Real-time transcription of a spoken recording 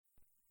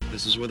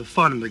This is where the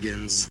fun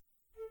begins.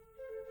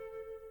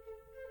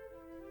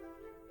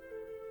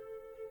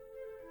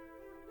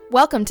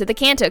 Welcome to the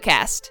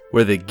CantoCast,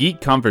 where the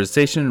geek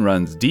conversation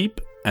runs deep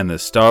and the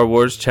Star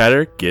Wars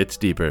chatter gets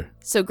deeper.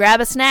 So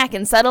grab a snack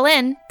and settle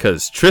in,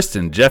 'cause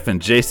Tristan, Jeff,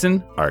 and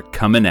Jason are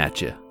coming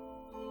at you.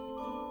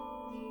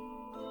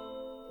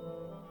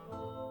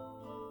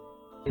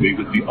 We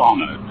would be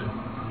honored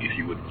if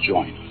you would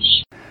join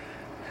us.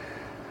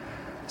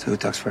 So who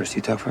talks first?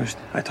 You talk first?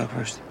 I talk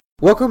first.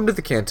 Welcome to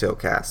the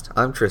CantoCast.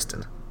 I'm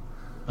Tristan.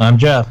 I'm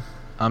Jeff.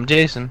 I'm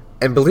Jason.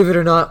 And believe it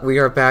or not, we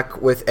are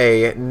back with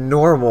a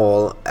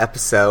normal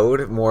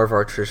episode. More of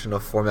our traditional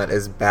format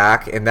is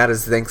back, and that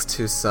is thanks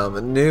to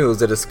some news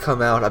that has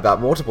come out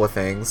about multiple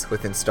things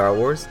within Star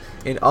Wars.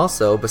 And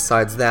also,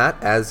 besides that,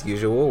 as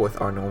usual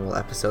with our normal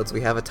episodes,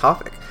 we have a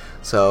topic.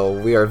 So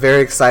we are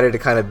very excited to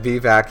kind of be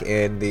back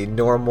in the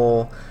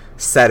normal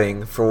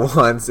setting for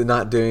once and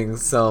not doing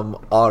some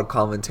odd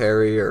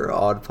commentary or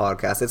odd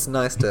podcast. It's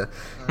nice to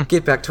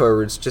get back to our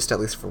roots just at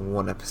least for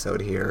one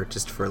episode here,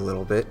 just for a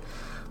little bit.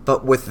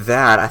 But with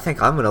that, I think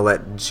I'm going to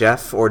let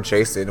Jeff or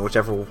Jason,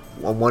 whichever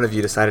one of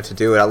you decided to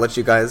do it, I'll let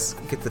you guys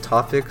get the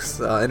topics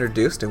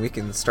introduced and we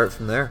can start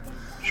from there.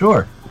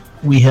 Sure.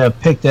 We have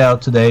picked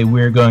out today,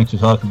 we're going to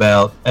talk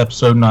about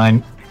Episode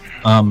 9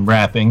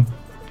 wrapping,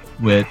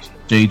 which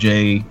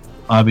JJ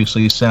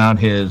obviously sent out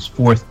his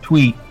fourth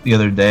tweet the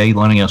other day,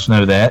 letting us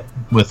know that,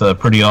 with a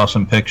pretty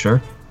awesome picture.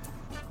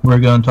 We're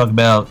going to talk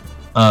about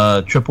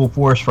Triple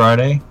Force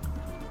Friday,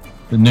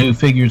 the new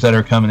figures that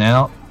are coming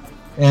out,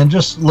 and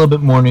just a little bit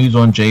more news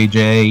on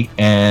JJ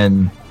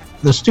and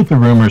the stupid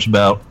rumors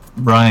about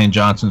Rian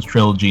Johnson's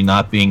trilogy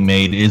not being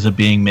made. Is it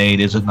being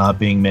made? Is it not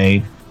being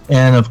made?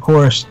 And of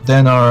course,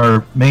 then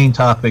our main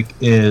topic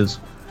is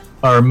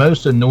our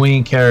most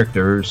annoying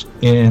characters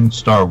in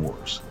Star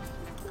Wars.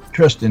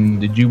 Tristan,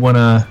 did you want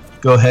to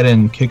go ahead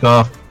and kick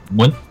off?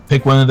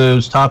 Pick one of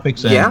those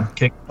topics and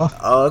kick off?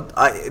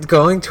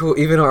 Going to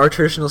even our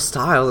traditional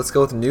style, let's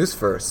go with news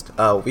first.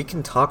 We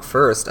can talk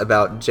first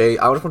about I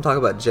just want to talk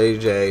about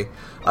JJ,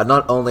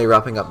 not only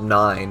wrapping up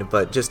 9,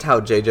 but just how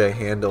JJ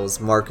handles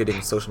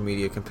marketing social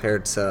media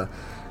compared to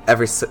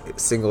every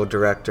single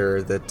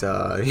director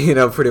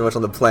that, pretty much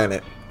on the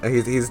planet.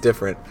 He's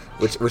different,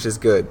 which is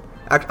good.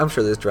 I'm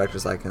sure there's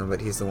directors like him,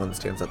 but he's the one that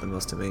stands out the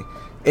most to me.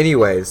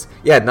 Anyways,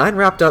 9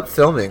 wrapped up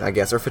filming, I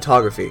guess, or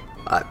photography.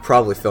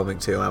 Probably filming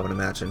too, I would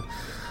imagine.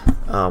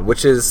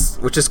 Which is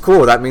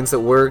cool. That means that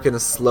we're gonna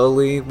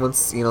slowly,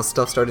 once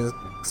stuff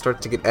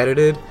start to get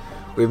edited,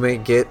 we may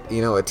get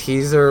a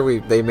teaser.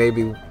 They may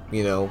be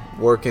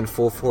working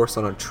full force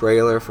on a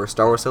trailer for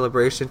Star Wars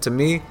Celebration. To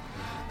me,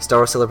 Star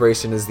Wars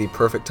Celebration is the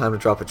perfect time to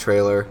drop a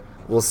trailer.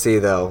 We'll see,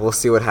 though. We'll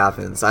see what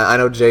happens. I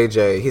know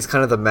JJ, he's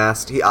kind of the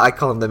master. I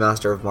call him the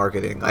master of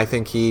marketing. I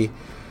think he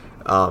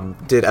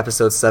did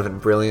Episode 7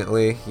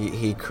 brilliantly.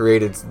 He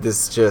created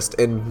this just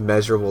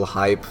immeasurable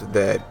hype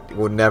that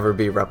will never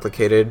be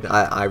replicated.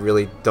 I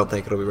really don't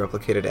think it'll be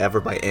replicated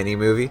ever by any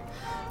movie,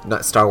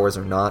 not Star Wars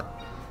or not.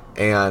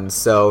 And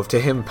so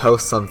to him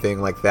post something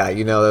like that,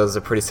 that was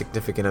a pretty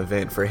significant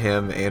event for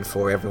him and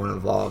for everyone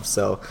involved.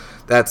 So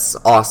that's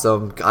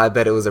awesome. I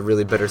bet it was a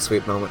really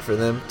bittersweet moment for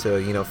them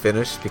to,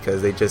 finish,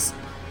 because they just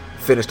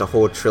finished a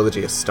whole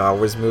trilogy of Star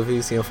Wars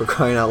movies, for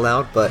crying out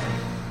loud. But,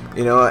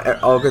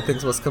 all good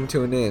things must come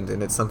to an end,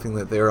 and it's something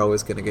that they're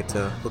always going to get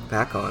to look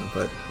back on.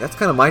 But that's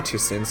kind of my 2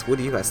 cents. What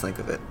do you guys think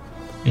of it?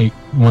 Hey,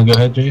 you want to go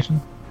ahead, Jason?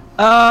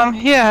 I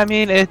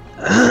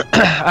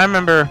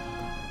remember,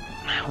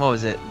 what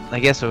was it? I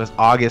guess it was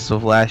August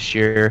of last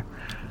year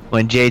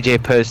when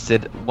JJ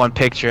posted one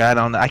picture.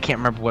 I can't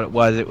remember what it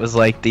was. It was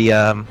like the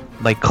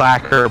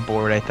clacker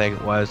board, I think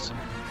it was.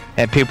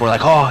 And people were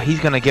like, "Oh, he's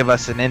gonna give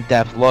us an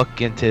in-depth look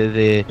into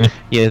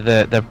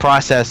the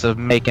process of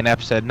making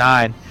Episode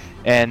 9."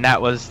 And that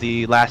was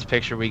the last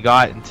picture we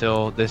got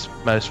until this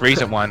most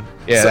recent one.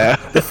 Yeah,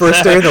 so the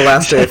first day and the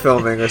last day of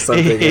filming, or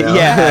something.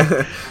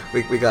 Yeah,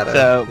 we got it.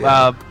 So,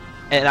 yeah.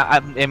 And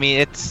I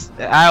mean,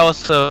 I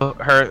also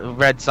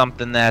read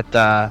something that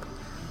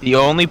the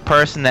only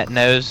person that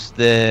knows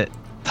the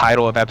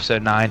title of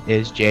Episode 9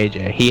 is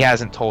JJ. He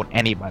hasn't told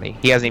anybody.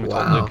 He hasn't even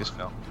told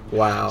Lucasfilm.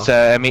 Wow.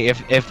 So I mean,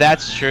 if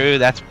that's true,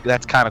 that's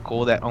kind of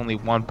cool that only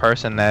one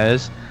person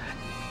knows.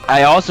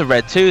 I also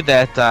read too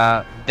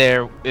that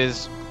there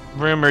is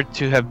rumored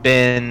to have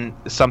been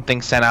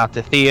something sent out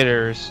to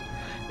theaters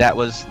that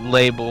was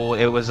labeled.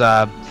 It was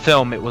a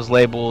film. It was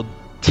labeled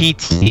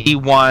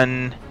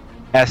TT1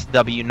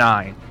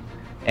 SW9,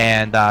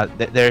 and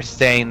they're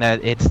saying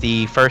that it's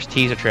the first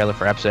teaser trailer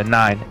for Episode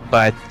 9,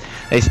 but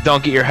they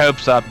don't get your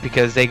hopes up,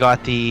 because they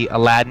got the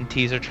Aladdin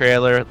teaser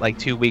trailer like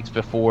 2 weeks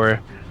before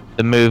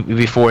the movie,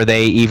 before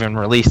they even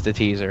released the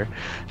teaser.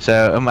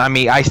 So I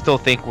mean, I still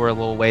think we're a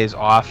little ways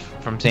off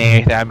from seeing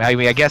anything. I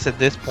mean, I guess at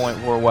this point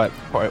we're what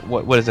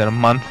is it, a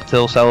month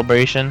till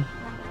Celebration?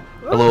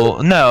 A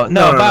little no,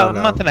 about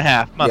a month and a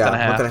half. Month and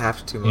a half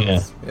to 2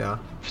 months. Yeah.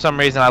 For some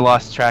reason, I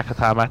lost track of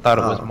time. I thought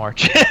it was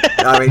March.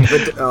 I mean,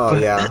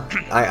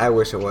 I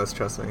wish it was.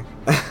 Trust me.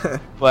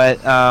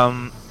 But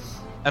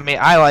I mean,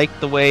 I like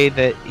the way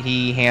that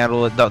he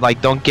handled it.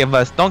 Like, don't give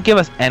us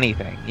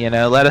anything.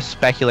 Let us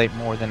speculate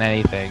more than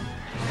anything.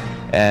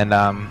 And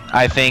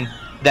I think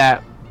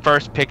that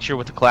first picture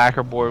with the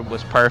clacker board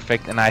was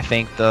perfect, and I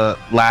think the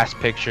last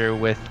picture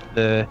with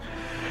the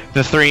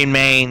three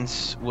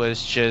mains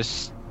was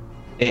just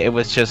it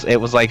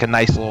was like a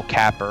nice little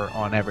capper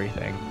on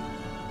everything.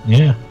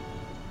 Yeah.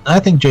 I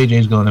think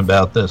JJ's going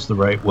about this the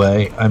right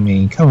way. I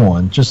mean, come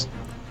on, just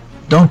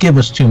don't give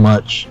us too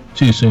much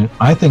too soon.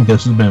 I think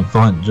this has been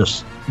fun,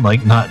 just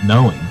like not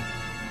knowing,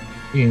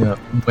 when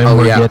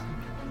we're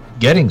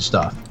getting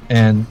stuff.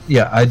 And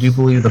yeah, I do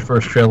believe the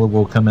first trailer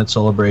will come at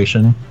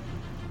Celebration.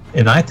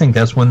 And I think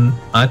that's when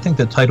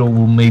the title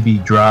will maybe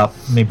drop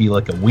maybe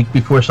like a week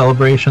before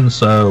Celebration,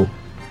 so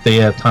they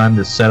have time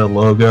to set in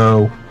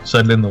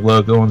the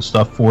logo and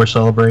stuff for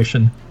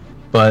Celebration.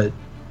 But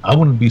I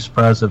wouldn't be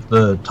surprised if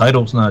the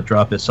title's not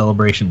dropped at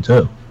Celebration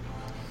too.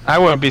 I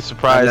wouldn't be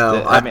surprised.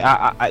 Hang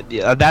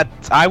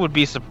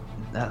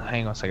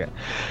on a second.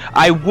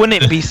 I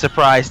wouldn't be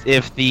surprised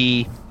if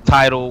the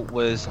title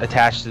was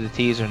attached to the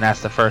teaser, and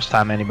that's the first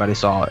time anybody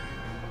saw it.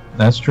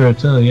 That's true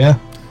too. Yeah,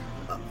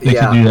 they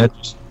could do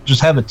that.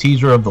 Just have a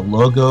teaser of the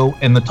logo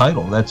and the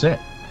title. That's it.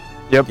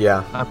 Yep.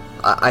 Yeah.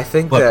 I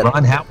think that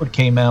Ron Howard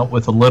came out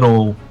with a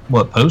little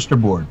poster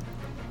board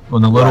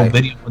on a little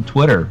video on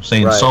Twitter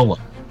saying Solo,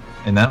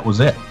 and that was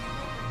it.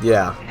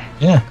 Yeah.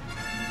 Yeah.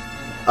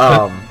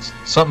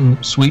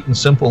 Something sweet and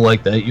simple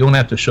like that. You don't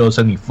have to show us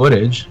any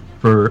footage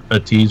for a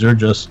teaser.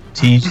 Just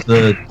tease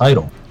the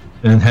title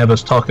and have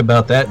us talk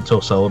about that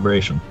until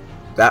Celebration.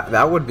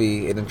 That would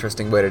be an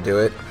interesting way to do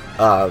it.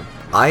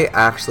 I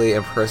actually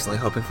am personally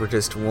hoping for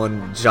just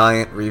one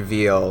giant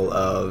reveal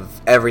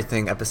of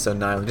everything Episode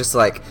 9. Just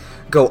like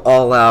go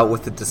all out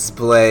with the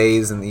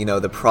displays and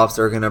the props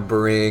they're gonna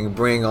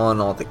bring on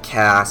all the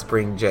cast,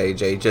 bring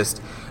JJ,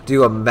 just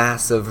do a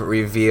massive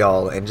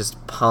reveal and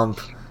just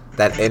pump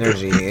that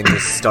energy into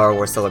Star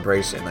Wars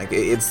Celebration. Like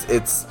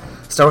it's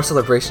Star Wars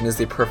Celebration is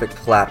the perfect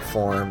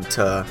platform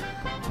to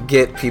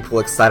get people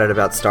excited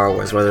about Star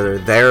Wars, whether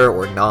they're there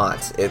or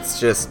not. It's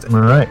just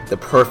the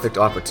perfect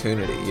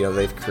opportunity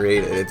they've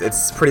created.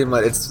 It's pretty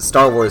much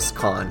Star Wars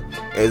Con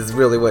is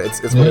really what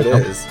it's what it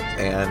is,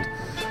 and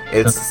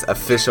it's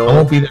official. I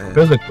won't be there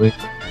physically.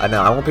 I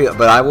know I won't be,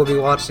 but I will be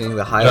watching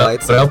the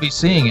highlights. But I'll be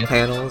seeing it.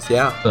 Panels,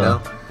 yeah.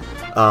 So.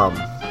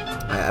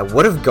 I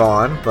would have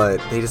gone, but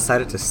they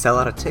decided to sell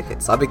out of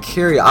tickets. I'm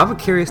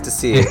curious to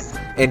see,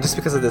 and just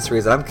because of this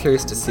reason, I'm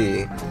curious to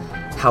see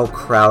how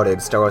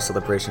crowded Star Wars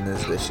Celebration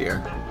is this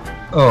year.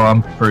 Oh,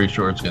 I'm pretty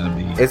sure it's going to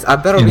be. I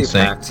bet it'll be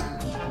packed.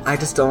 I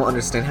just don't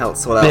understand how it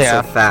sold out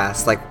so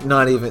fast. Like,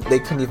 they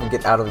couldn't even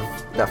get out of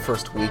that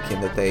first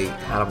weekend that they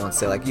had them on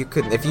sale. Like, you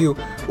couldn't, if you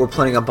were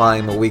planning on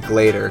buying them a week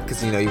later,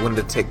 because you wanted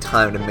to take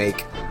time to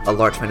make a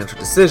large financial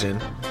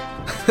decision.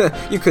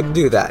 You couldn't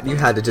do that. You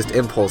had to just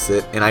impulse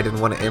it, and I didn't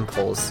want to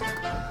impulse,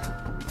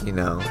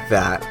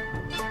 that.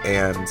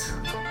 And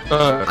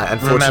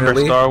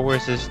unfortunately,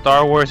 remember,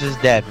 Star Wars is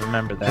dead.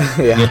 Remember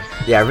that.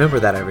 yeah, remember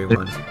that,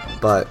 everyone.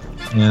 But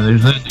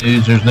there's no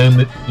news, there's no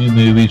new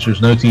movies,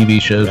 there's no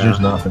TV shows, there's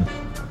nothing.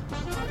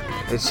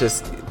 It's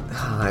just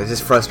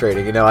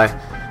frustrating. I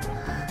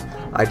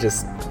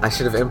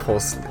should have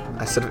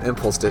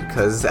impulsed it,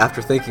 because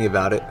after thinking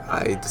about it,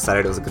 I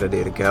decided it was a good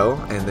idea to go,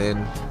 and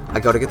then I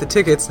go to get the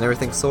tickets, and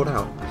everything's sold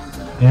out.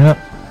 Yeah,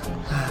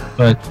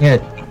 but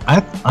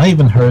I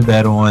even heard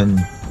that on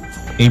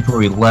April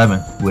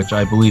 11th, which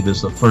I believe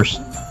is the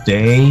first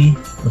day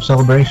of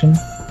Celebration,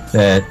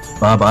 that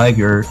Bob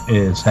Iger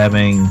is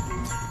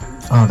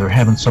they're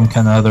having some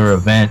kind of other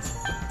event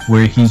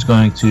where he's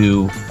going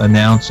to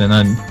announce and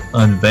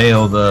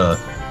unveil the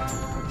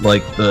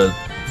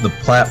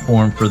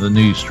platform for the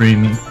new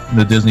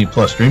the Disney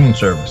Plus streaming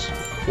service.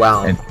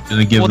 Wow. And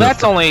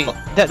that's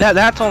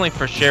only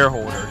for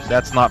shareholders.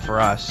 That's not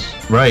for us.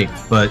 Right,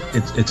 but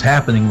it's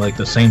happening like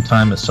the same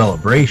time as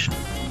Celebration.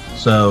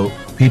 So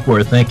people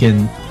are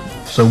thinking,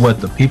 so what,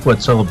 the people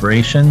at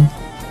Celebration,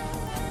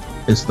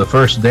 it's the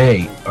first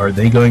day, are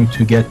they going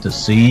to get to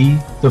see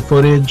the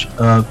footage?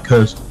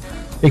 Because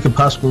it could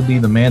possibly be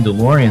the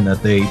Mandalorian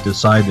that they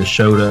decide to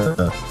show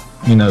to,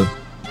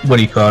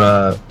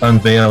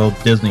 unveil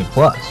Disney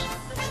Plus.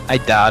 I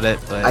doubt it,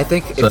 but I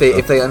think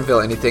if they unveil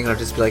anything, it'll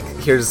just be like,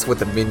 here's what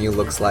the menu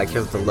looks like,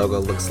 here's what the logo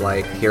looks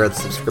like, here are the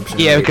subscription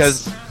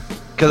rates.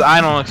 because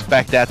I don't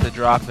expect that to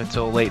drop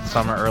until late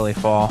summer, early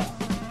fall.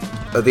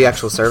 The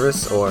actual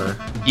service, or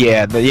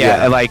I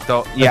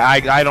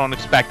don't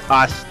expect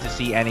us to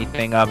see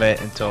anything of it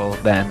until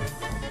then.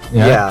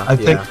 I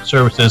think the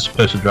service is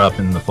supposed to drop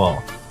in the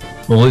fall.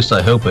 Well, at least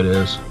I hope it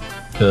is,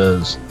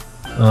 because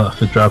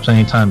if it drops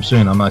anytime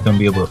soon, I'm not going to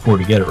be able to afford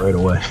to get it right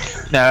away.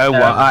 No,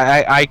 well,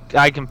 I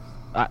can.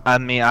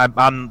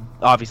 I'm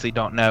obviously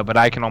don't know, but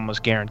I can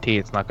almost guarantee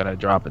it's not going to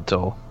drop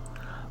until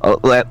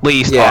at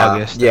least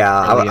August.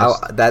 Yeah,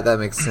 that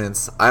makes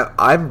sense.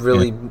 I'm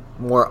really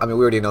more. I mean,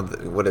 we already know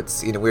what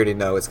it's. We already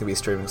know it's going to be a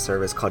streaming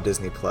service called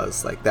Disney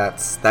Plus. Like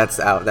that's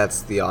out.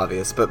 That's the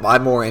obvious. But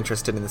I'm more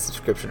interested in the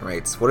subscription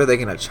rates. What are they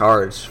going to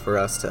charge for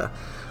us to?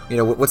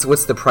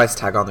 what's the price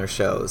tag on their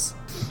shows?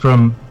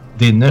 From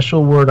the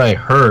initial word I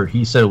heard,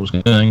 he said it was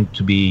going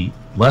to be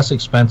less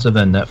expensive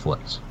than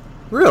Netflix.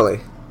 Really?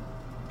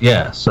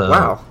 Yeah. So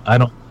wow.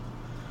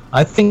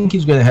 I think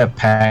he's going to have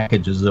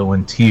packages though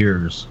in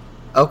tiers.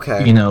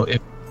 Okay.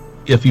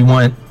 If you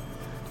want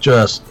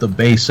just the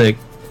basic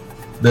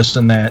this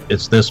and that,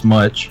 it's this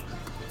much.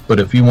 But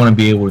if you want to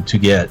be able to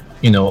get,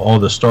 all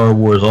the Star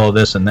Wars, all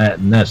this and that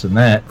and this and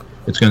that,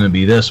 it's going to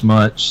be this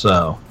much.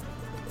 So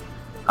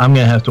I'm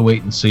going to have to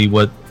wait and see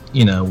what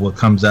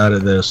comes out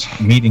of this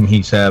meeting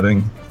he's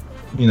having.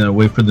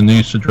 Wait for the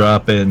news to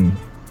drop and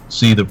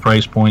see the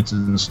price points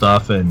and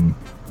stuff and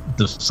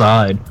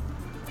decide.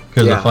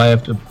 Because if I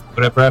have to,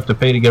 whatever I have to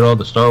pay to get all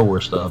the Star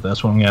Wars stuff,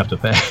 that's what I'm going to have to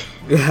pay.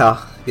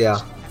 Yeah,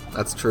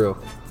 that's true.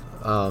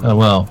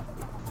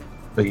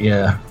 But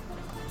yeah.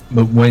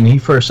 But when he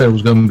first said it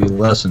was going to be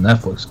less than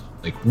Netflix,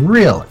 like,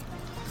 really?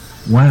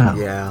 Wow.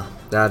 Yeah,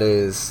 that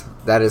is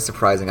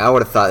surprising. I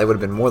would have thought it would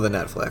have been more than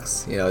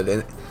Netflix.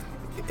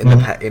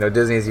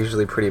 Disney is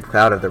usually pretty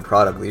proud of their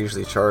product. They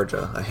usually charge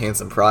a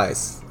handsome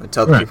price. I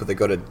tell the people that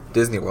go to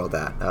Disney World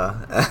that.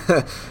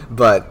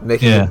 But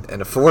making it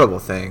an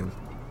affordable thing,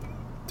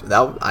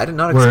 I did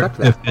not expect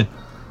that.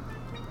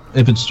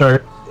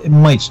 It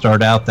might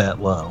start out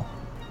that low.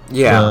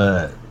 Yeah.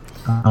 But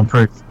I'm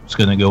pretty sure it's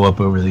going to go up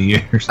over the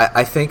years.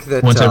 I think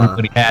that once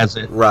everybody has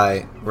it.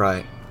 Right.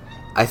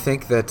 I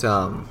think that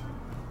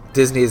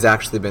Disney has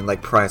actually been,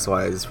 like,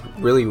 price-wise,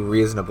 really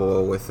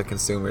reasonable with the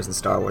consumers in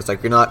Star Wars.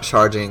 Like, you're not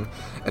charging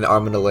an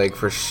arm and a leg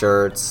for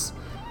shirts.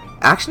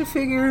 Action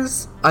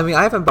figures, I mean,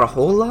 I haven't bought a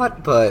whole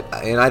lot,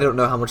 and I don't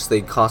know how much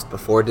they cost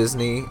before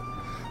Disney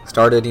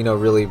started,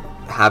 really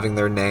having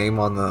their name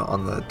on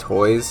the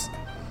toys.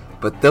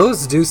 But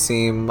those do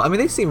seem,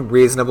 they seem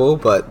reasonable,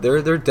 but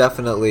they're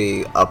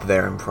definitely up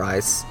there in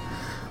price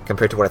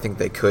compared to what I think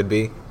they could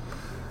be.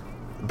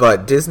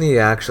 But Disney,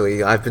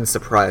 actually, I've been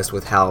surprised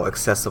with how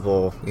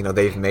accessible,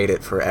 they've made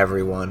it for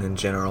everyone in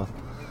general.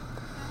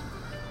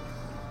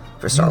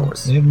 For Star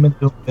Wars. They haven't been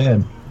doing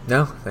bad.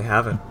 No, they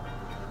haven't.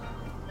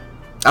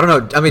 I don't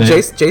know.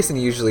 Jason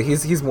usually,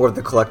 he's more of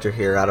the collector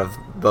here out of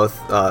both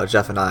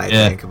Jeff and I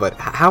think. But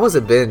how has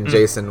it been,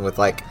 Jason, with,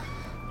 like,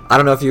 I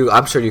don't know if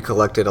I'm sure you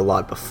collected a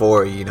lot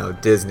before,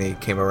 Disney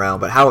came around,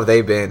 but how have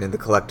they been in the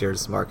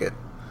collector's market?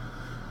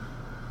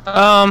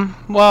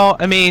 Well,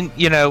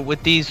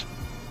 with these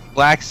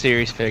Black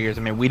Series figures,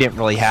 we didn't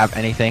really have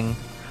anything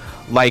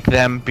like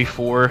them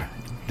before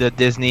the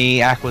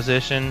Disney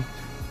acquisition.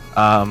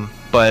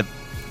 But,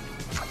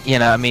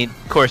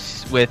 of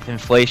course, with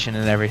inflation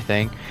and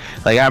everything,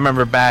 like, I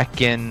remember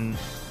back in,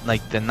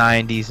 like, the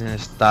 90s and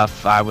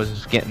stuff, I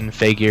was getting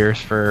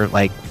figures for,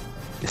 like,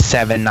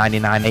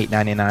 $7.99,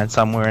 $8.99,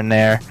 somewhere in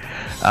there.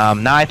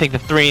 Now I think the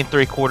 3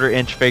 3/4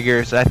 inch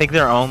figures, I think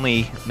they're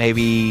only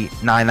maybe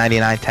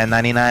 $9.99,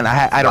 $10.99.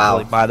 I don't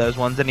really buy those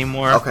ones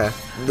anymore. Okay,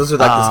 those are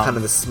like kind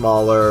of the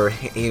smaller,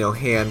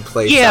 hand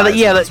plate.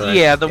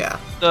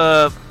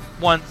 The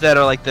ones that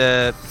are like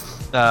the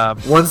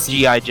ones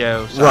G.I.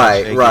 Joe.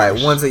 Right.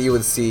 Figures. Ones that you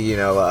would see,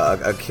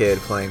 a kid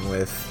playing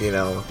with,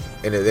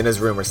 in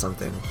his room or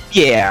something.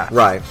 Yeah.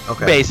 Right.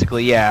 Okay.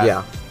 Basically, yeah.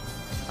 Yeah.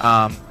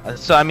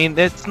 So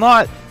it's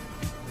not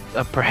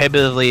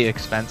prohibitively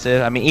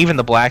expensive. Even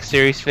the Black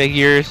Series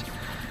figures,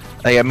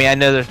 like, I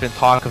know there's been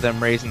talk of them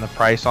raising the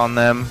price on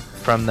them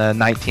from the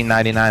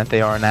 $19.99 that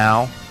they are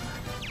now,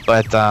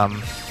 but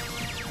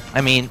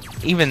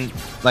even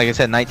like I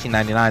said,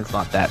 $19.99 is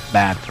not that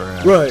bad for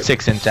a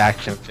 6-inch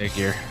action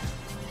figure.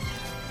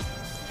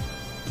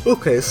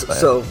 Okay,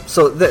 so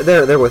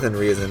they're within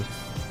reason.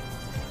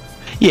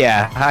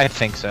 Yeah, I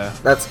think so.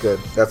 That's good.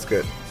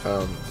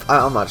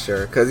 I'm not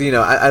sure, because,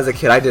 as a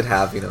kid, I did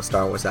have,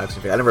 Star Wars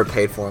action figures. I never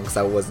paid for them because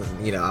I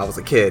wasn't, I was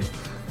a kid,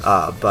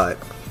 but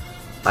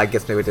I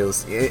guess maybe it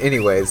was.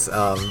 Anyways,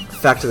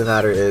 fact of the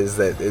matter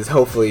is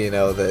hopefully,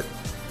 that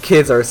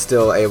kids are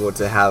still able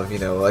to have,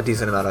 a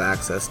decent amount of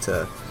access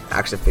to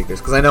action figures,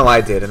 because I know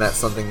I did, and that's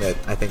something that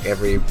I think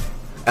every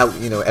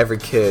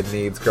kid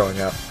needs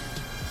growing up.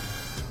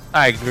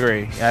 I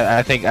agree.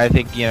 I think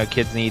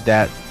kids need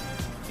that.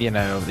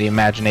 The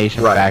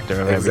imagination factor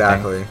of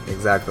everything.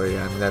 Exactly.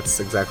 That's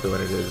exactly what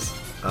it is.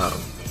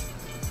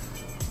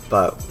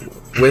 But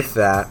with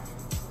that,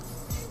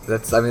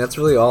 that's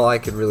really all I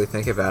can really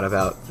think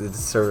about the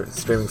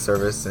streaming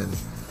service. And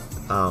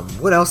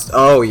what else?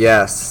 Oh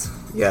yes,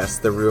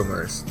 the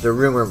rumors, the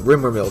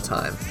rumor mill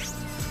time.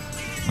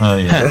 Oh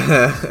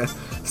yeah.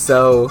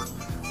 So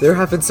there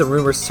have been some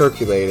rumors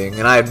circulating,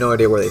 and I have no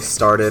idea where they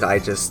started. I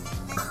just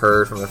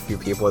heard from a few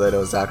people that it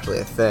was actually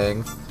a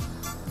thing.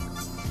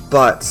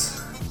 But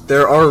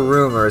there are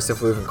rumors,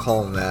 if we even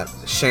call them that,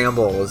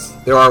 shambles.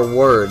 There are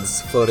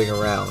words floating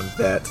around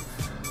that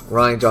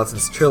Rian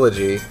Johnson's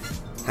trilogy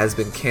has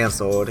been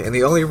canceled, and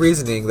the only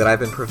reasoning that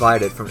I've been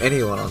provided from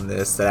anyone on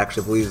this that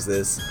actually believes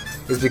this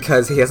is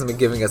because he hasn't been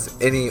giving us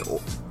any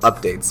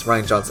updates.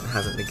 Rian Johnson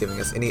hasn't been giving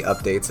us any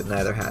updates, and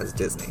neither has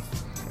Disney.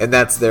 And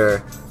that's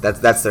their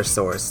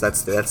source.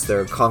 That's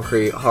their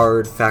concrete,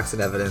 hard facts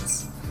and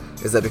evidence.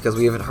 Is that because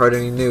we haven't heard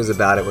any news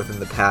about it within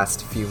the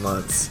past few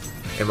months.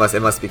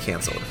 It must be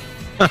canceled.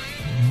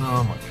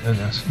 Oh my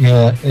goodness.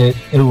 Yeah,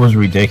 it was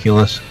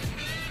ridiculous.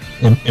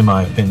 In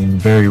my opinion,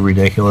 very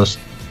ridiculous.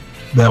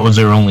 That was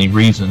their only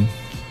reason.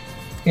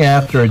 Yeah,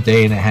 after a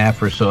day and a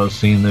half or so of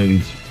seeing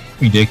these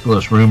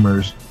ridiculous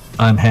rumors,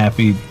 I'm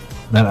happy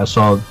that I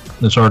saw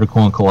this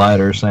article in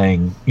Collider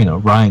saying,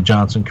 Rian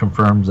Johnson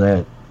confirms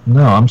that,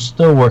 no, I'm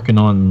still working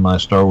on my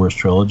Star Wars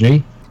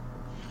trilogy.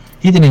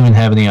 He didn't even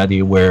have any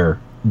idea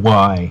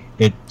why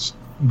it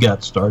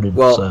got started.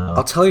 Well, so.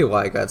 I'll tell you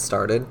why it got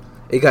started.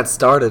 It got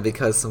started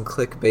because some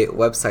clickbait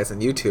websites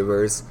and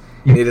YouTubers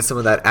needed some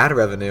of that ad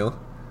revenue,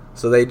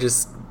 so they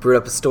just brewed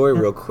up a story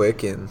real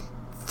quick and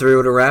threw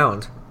it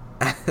around.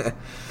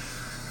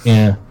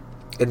 Yeah.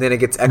 And then it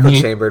gets echo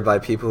chambered by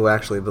people who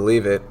actually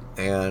believe it,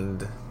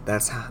 and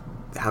that's how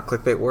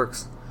clickbait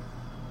works.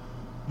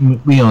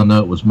 We all know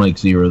it was Mike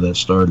Zero that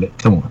started it.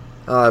 Come on.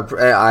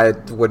 I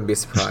wouldn't be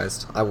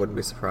surprised. I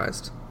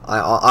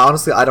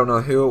honestly, I don't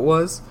know who it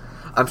was.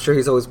 I'm sure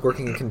he's always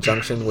working in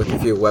conjunction with a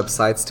few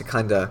websites to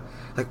kind of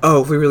like,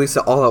 if we release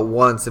it all at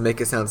once and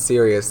make it sound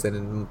serious,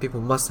 then people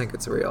must think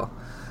it's real.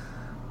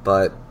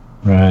 But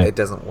right. It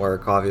doesn't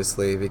work,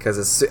 obviously, because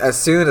as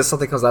soon as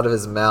something comes out of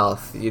his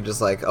mouth, you're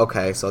just like,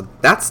 okay, so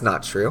that's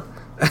not true.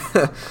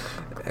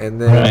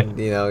 And then,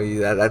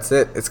 right. that's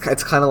it. It's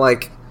kind of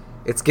like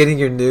it's getting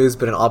your news,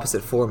 but in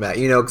opposite format.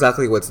 You know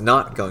exactly what's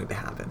not going to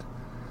happen.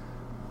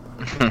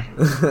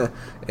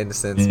 In a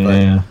sense,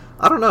 yeah.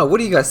 But I don't know. What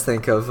do you guys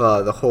think of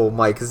the whole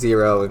Mike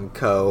Zero and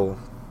Co.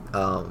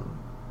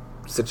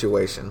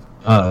 situation?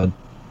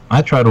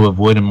 I try to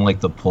avoid him like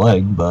the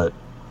plague, but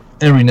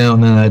every now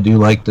and then I do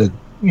like to,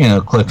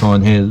 click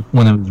on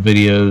one of his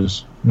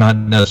videos, not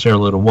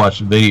necessarily to watch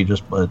the video,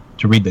 but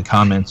to read the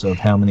comments of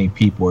how many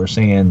people are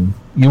saying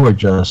you are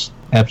just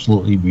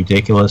absolutely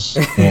ridiculous,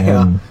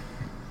 and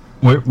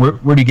where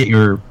do you get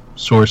your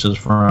sources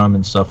from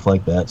and stuff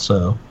like that.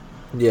 So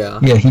yeah,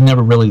 he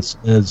never really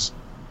says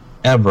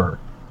ever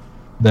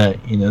that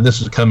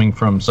this is coming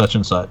from such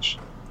and such.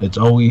 It's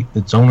only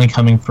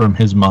coming from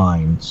his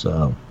mind.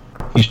 So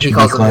he should be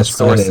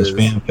classified as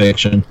fan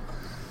fiction.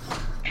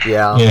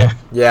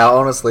 Yeah.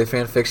 Honestly,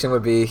 fan fiction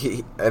would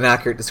be an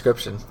accurate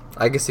description.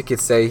 I guess you could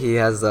say he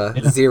has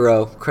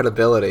zero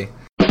credibility.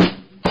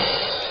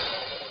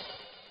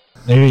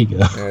 There you go.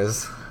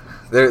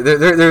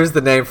 There's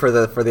the name for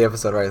the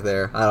episode right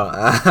there.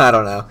 I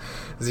don't know.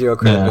 Zero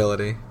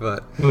credibility,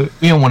 but we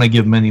don't want to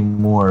give him any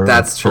more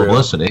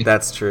publicity.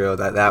 That's true.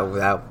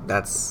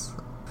 That's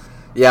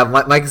yeah.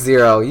 Mike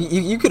Zero.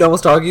 You could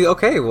almost argue.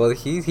 Okay, well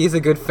he's a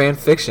good fan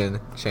fiction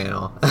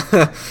channel.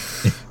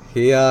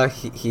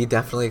 He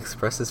definitely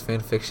expresses fan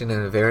fiction in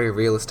a very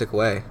realistic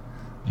way.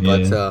 Yeah.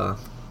 But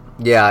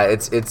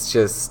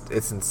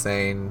it's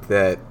insane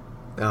that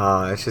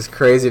it's just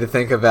crazy to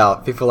think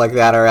about. People like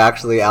that are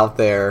actually out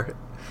there,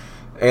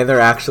 and they're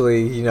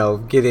actually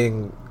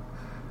getting,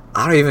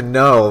 I don't even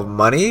know,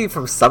 money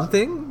from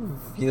something.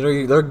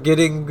 They're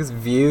getting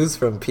views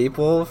from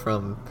people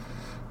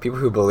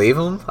who believe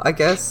them. I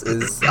guess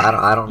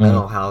I don't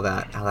know how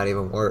that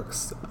even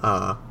works.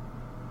 But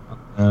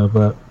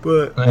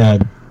go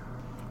ahead.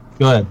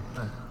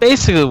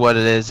 Basically, what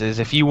it is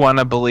if you want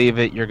to believe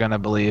it, you're gonna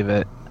believe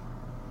it.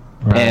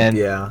 Right. And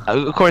yeah,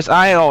 of course,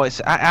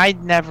 I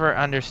never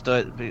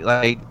understood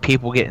like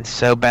people getting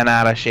so bent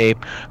out of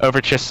shape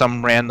over just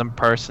some random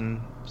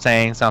person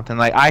saying something.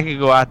 Like I could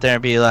go out there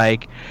and be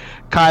like,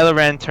 Kylo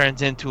Ren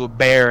turns into a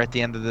bear at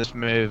the end of this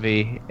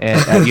movie, and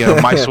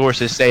my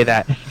sources say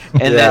that,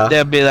 and then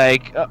they'll be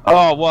like,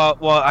 oh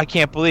well, I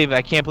can't believe it.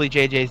 I can't believe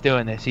JJ's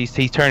doing this.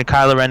 He's turned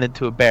Kylo Ren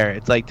into a bear.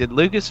 It's like, did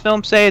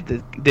Lucasfilm say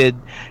it? Did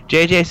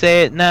JJ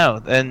say it? No.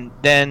 And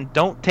then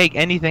don't take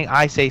anything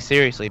I say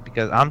seriously,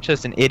 because I'm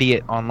just an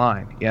idiot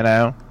online.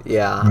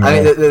 Yeah.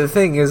 I mean, the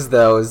thing is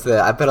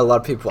that I bet a lot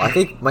of people. I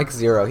think Mike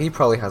Zero, he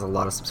probably has a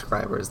lot of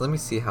subscribers. Let me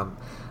see how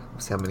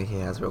many he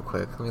has real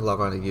quick. Let me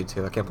log on to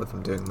YouTube. I can't believe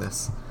I'm doing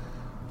this.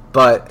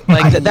 But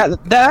like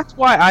that's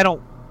why I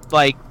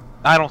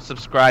don't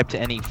subscribe to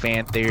any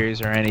fan theories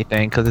or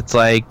anything, because it's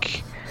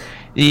like,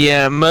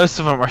 most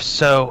of them are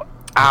so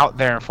out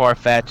there and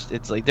far-fetched.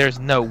 It's like there's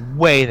no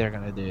way they're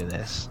gonna do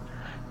this,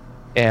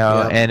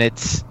 and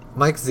it's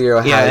Mike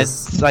Zero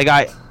has. It's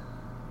like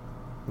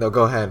No,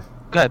 go ahead.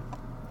 Good.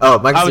 Oh,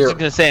 Mike Zero. I was just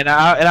gonna say,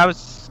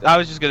 I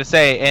was just gonna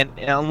say, and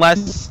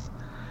unless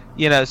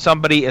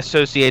somebody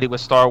associated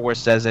with Star Wars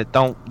says it,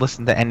 don't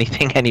listen to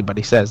anything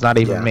anybody says, not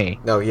even me.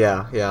 No,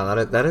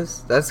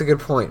 that's a good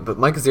point. But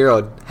Mike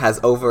Zero has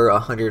over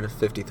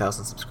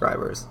 150,000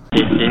 subscribers.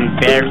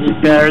 It's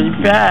very, very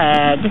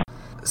bad.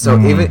 So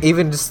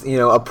even just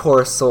a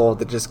poor soul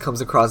that just comes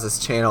across this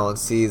channel and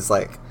sees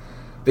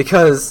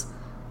because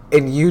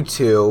in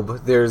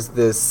YouTube there's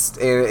this,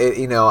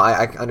 and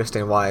I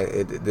understand why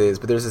it is,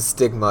 but there's a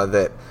stigma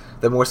that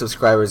the more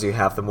subscribers you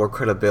have, the more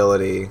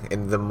credibility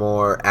and the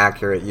more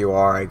accurate you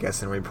are, I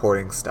guess, in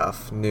reporting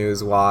stuff,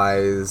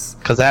 news-wise.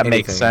 Because that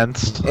makes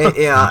sense.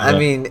 I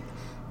mean,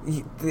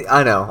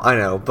 I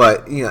know,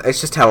 but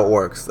it's just how it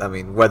works. I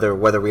mean, whether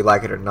we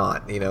like it or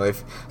not,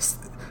 if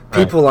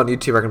people on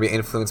YouTube are going to be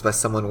influenced by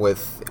someone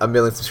with 1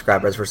 million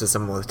subscribers versus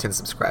someone with 10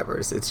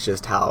 subscribers. It's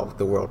just how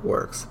the world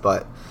works.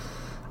 But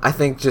I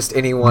think just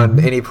anyone,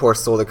 any poor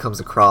soul that comes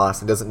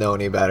across and doesn't know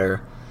any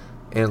better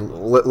and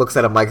looks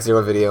at a Mike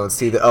Zero video and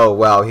see that, oh,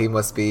 wow, he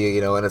must be,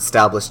 an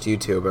established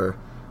YouTuber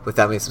with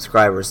that many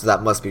subscribers, so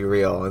that must be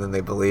real, and then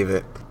they believe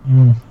it.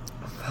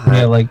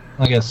 Yeah, like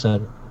I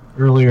said,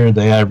 earlier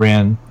today I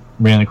ran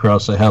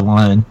across a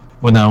headline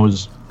when I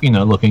was,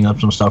 looking up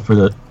some stuff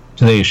for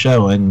today's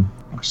show and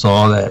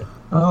saw that,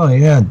 oh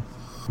yeah,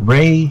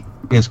 Ray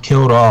is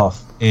killed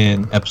off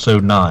in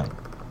episode 9.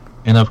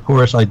 And of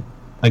course I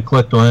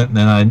clicked on it and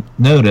then I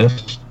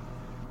noticed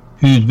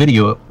whose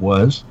video it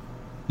was,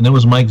 and it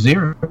was Mike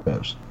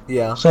Zero's.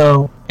 Yeah.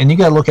 So, and you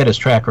gotta look at his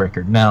track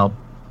record. Now,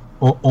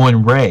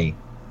 on Ray,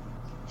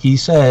 he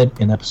said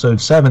in episode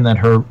 7 that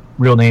her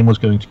real name was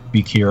going to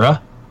be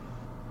Kira,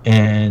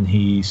 and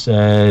he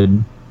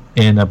said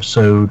in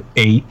episode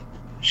 8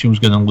 she was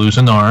going to lose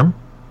an arm,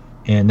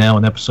 and now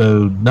in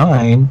episode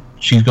 9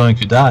 she's going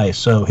to die.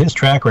 So his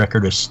track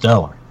record is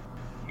stellar.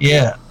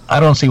 Yeah, I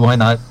don't see why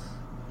not.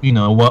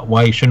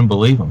 Why you shouldn't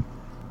believe him.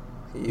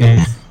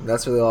 Yeah,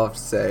 that's really all I have to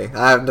say.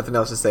 I have nothing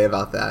else to say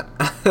about that.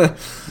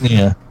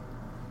 Yeah.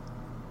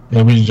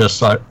 And we just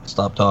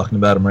stop talking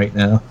about him right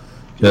now.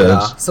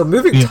 Yeah. So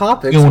moving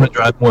topics. You want to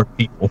drive more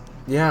people.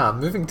 Yeah,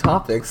 moving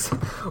topics.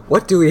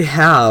 What do we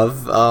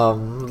have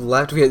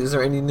left? Is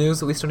there any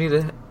news that we still need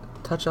to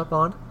touch up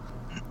on?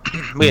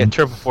 We had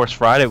Triple Force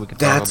Friday we could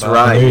talk about. That's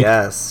right,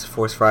 yes.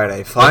 Force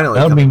Friday. Finally.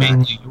 That would be coming back.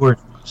 mainly yours.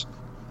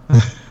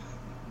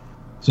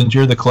 Since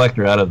you're the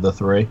collector out of the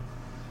 3.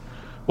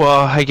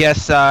 Well, I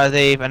guess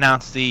they've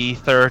announced the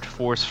third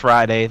Force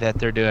Friday that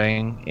they're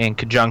doing in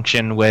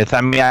conjunction with.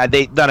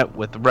 They've done it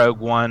with Rogue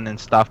One and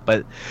stuff,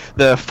 but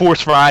the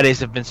Force Fridays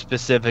have been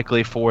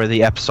specifically for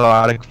the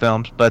episodic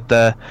films. But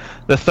the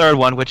third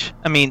one, which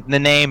the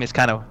name is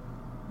kind of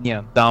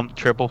dumb,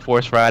 Triple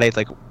Force Friday. It's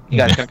like you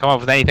guys gonna come up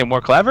with anything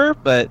more clever?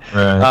 But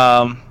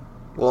right.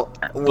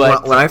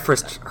 When I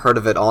first heard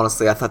of it,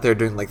 honestly, I thought they were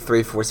doing like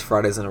 3 Force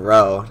Fridays in a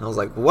row, and I was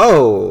like,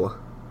 whoa.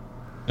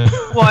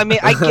 Well,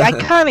 I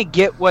kind of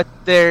get what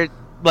they're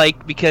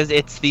like, because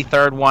it's the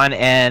third one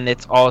and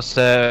it's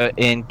also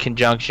in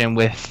conjunction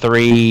with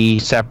 3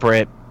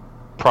 separate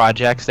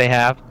projects they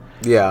have.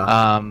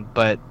 Yeah.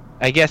 But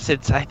I guess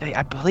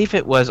I believe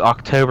it was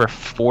October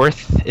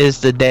 4th is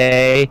the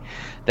day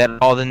that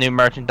all the new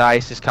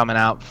merchandise is coming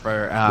out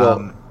for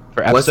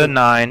episode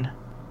 9.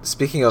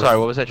 Speaking of, sorry,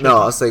 what was that? No,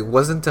 I was like,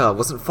 wasn't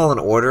Fallen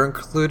Order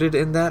included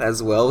in that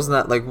as well? Wasn't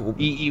that like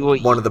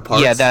one of the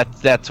parts? Yeah,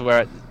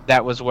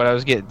 that was what I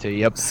was getting to.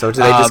 Yep. So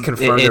did they just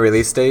confirm the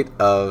release date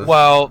of?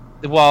 Well,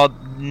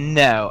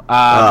 no.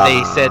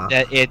 They said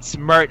that it's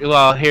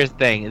Well, here's the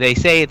thing. They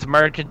say it's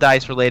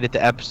merchandise related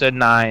to Episode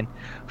 9,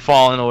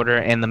 Fallen Order,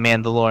 and The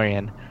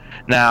Mandalorian.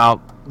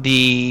 Now,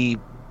 the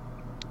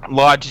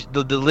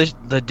logistical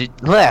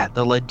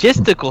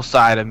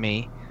side of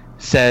me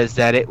says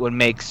that it would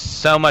make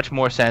so much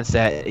more sense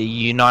that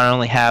you not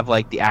only have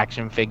like the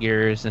action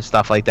figures and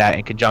stuff like that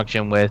in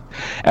conjunction with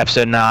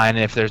Episode 9,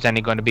 if there's any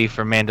going to be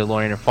for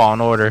Mandalorian or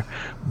Fallen Order,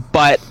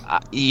 but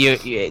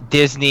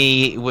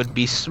Disney would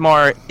be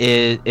smart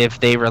if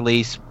they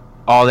release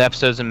all the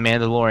episodes of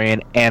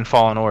Mandalorian and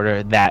Fallen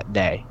Order that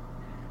day.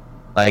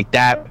 Like,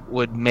 that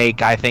would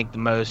make, I think, the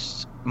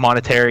most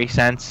monetary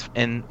sense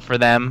for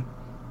them.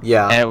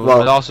 Yeah, and it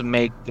would also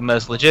make the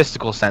most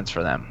logistical sense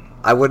for them.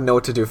 I wouldn't know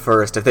what to do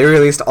first. If they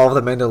released all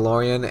of the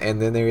Mandalorian and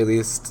then they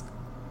released,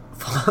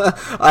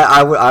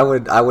 I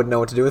would know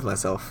what to do with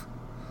myself.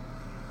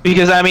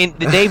 Because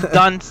they've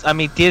done.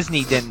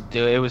 Disney didn't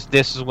do it.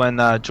 This is when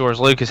George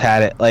Lucas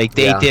had it. Like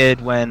they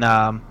did when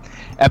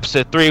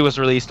Episode 3 was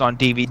released on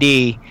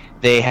DVD.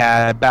 They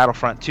had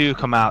Battlefront 2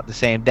 come out the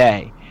same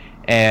day,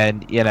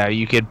 and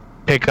you could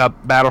pick up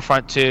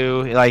Battlefront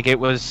 2. Like it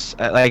was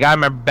like I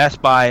remember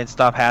Best Buy and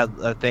stuff had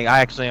a thing.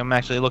 I'm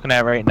actually looking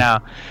at it right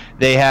now.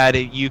 They had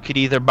you could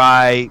either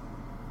buy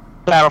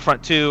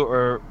Battlefront 2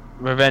 or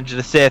Revenge of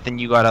the Sith, and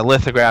you got a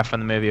lithograph from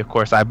the movie. Of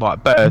course, I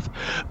bought both.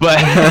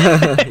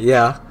 But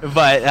yeah.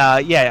 But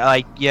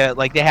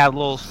like they have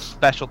little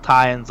special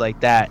tie-ins like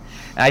that.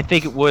 And I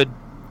think it would,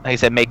 like I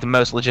said, make the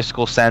most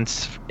logistical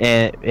sense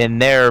in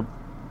their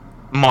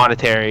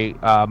monetary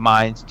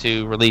minds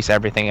to release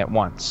everything at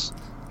once.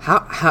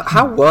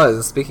 How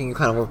was, speaking we're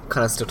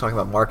kind of still talking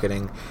about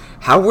marketing,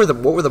 what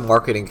were the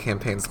marketing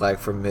campaigns like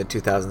for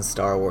mid-2000s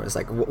Star Wars?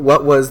 Like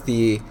what was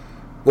the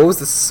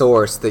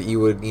source that you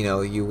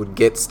would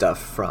get stuff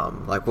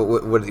from? Like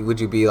what would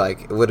you be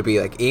like? Would it be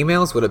like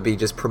emails? Would it be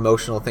just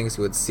promotional things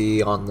you would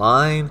see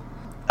online?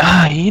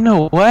 You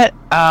know what?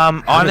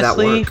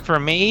 Honestly, work? for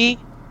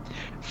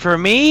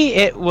me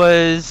it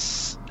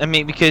was,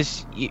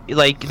 because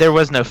there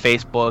was no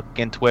Facebook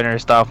and Twitter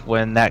and stuff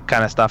when that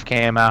kind of stuff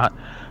came out.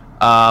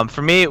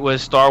 For me, it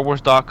was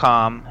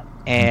StarWars.com,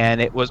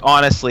 and it was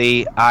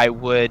honestly, I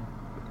would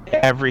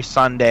every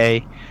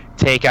Sunday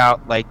take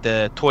out like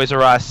the Toys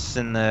R Us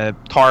and the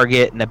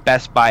Target and the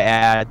Best Buy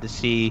ad to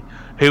see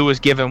who was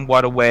giving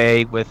what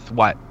away with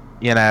what,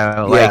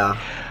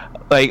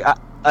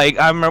 like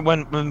I remember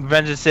when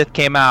Revenge of the Sith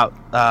came out.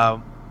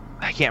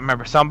 I can't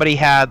remember. Somebody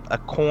had a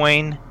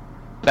coin.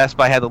 Best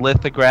Buy had the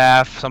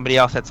lithograph. Somebody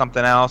else had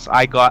something else.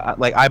 I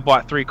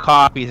bought 3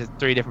 copies at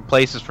 3 different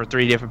places for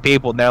 3 different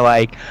people, and they're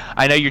like,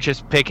 "I know you're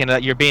just picking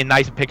it. You're being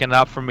nice and picking it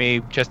up for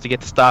me just to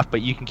get the stuff,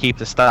 but you can keep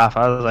the stuff."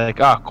 I was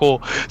like, "Oh,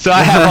 cool." So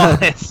I have all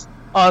this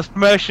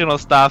promotional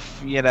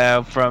stuff,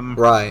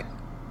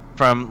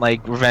 from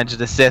like Revenge of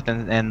the Sith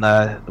and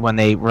when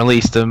they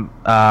released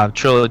the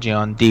trilogy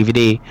on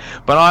DVD.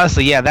 But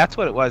honestly, yeah, that's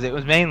what it was. It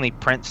was mainly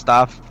print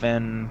stuff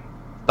and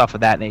stuff of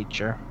that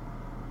nature.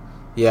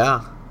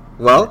 Yeah.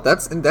 Well,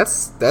 that's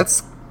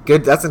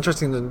good. That's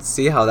interesting to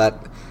see how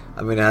that.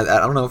 I mean, I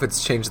don't know if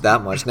it's changed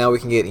that much. Now we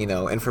can get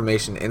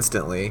information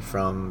instantly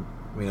from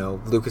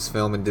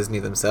Lucasfilm and Disney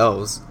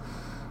themselves.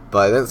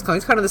 But it's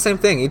kind of the same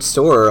thing. Each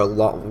store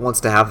wants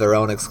to have their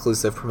own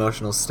exclusive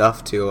promotional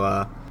stuff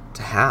to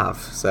have.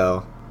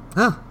 So,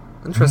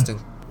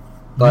 interesting.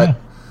 But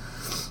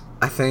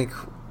I think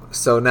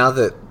so. Now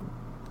that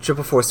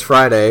Triple Force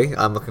Friday,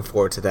 I'm looking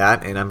forward to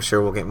that, and I'm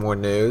sure we'll get more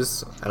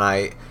news. And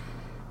I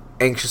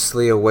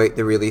anxiously await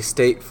the release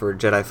date for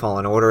Jedi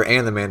Fallen Order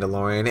and The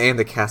Mandalorian and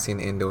the Cassian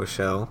Andor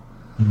show.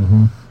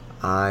 Mm-hmm.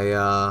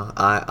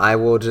 I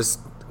will just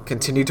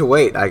continue to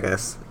wait, I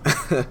guess.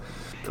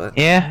 But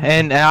yeah,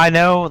 and I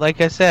know, like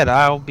I said,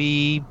 I'll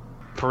be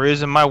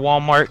perusing my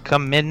Walmart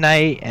come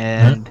midnight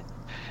and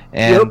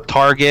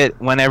Target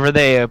whenever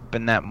they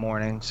open that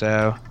morning.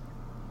 So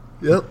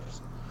yep,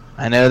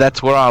 I know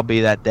that's where I'll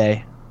be that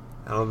day.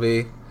 That'll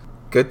be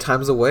good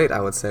times to wait,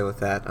 I would say.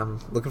 With that, I'm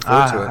looking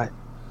forward to it.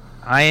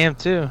 I am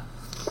too.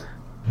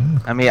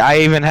 I mean, I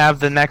even have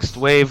the next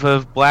wave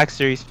of Black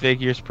Series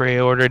figures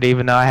pre-ordered,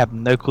 even though I have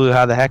no clue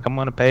how the heck I'm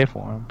going to pay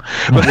for them.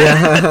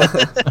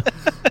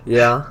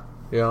 Yeah.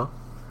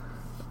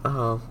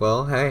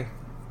 Well, hey.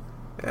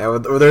 Where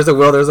there's a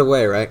will, there's a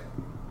way, right?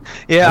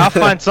 Yeah, I'll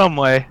find some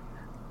way.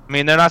 I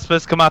mean, they're not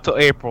supposed to come out till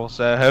April,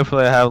 so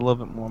hopefully I have a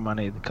little bit more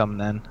money to come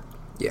then.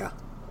 Yeah.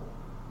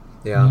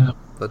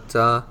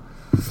 But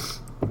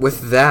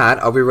with that,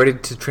 are we ready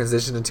to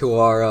transition into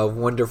our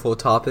wonderful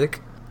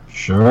topic?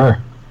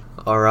 Sure.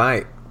 All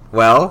right.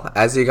 Well,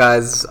 as you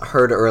guys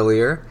heard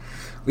earlier,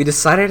 we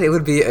decided it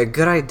would be a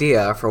good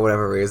idea, for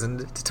whatever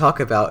reason, to talk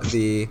about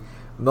the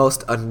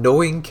most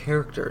annoying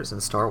characters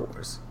in Star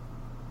Wars.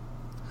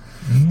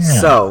 Yeah.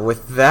 So,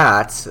 with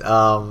that,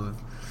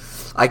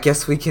 I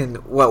guess we can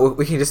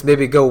just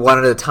maybe go one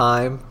at a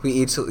time. We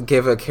each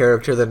give a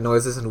character that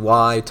annoys us and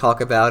why,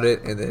 talk about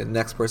it, and then the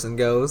next person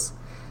goes.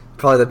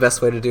 Probably the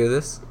best way to do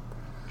this.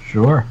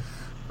 Sure.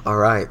 All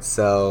right,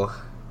 so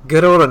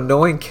good old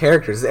annoying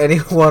characters. Does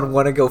anyone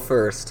want to go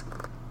first?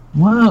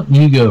 Well,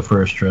 you go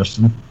first,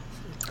 Tristan.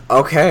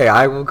 Okay,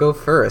 I will go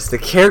first. The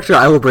character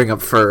I will bring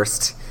up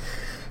first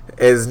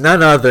is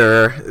none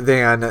other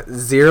than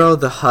Zero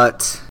the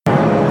Hutt.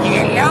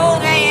 Hello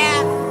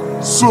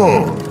there!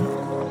 So,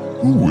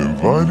 who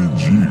invited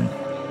you?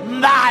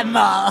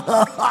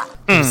 Mama!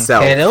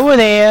 Himself. Hello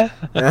there!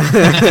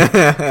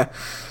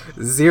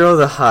 Zero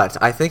the Hutt.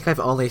 I think I've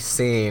only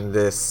seen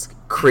this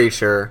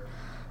creature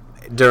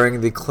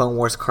during the Clone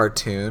Wars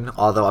cartoon,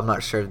 although I'm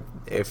not sure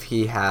if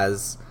he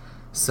has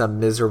some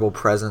miserable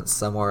presence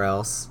somewhere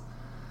else.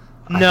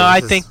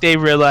 I think they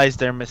realized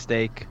their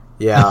mistake.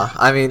 Yeah,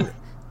 I mean,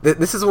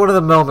 this is one of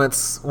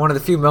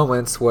the few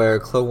moments where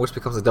Clone Wars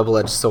becomes a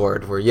double-edged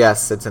sword, where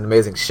yes, it's an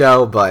amazing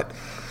show, but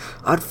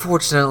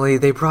unfortunately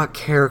they brought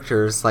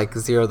characters like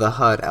Zero the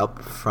Hutt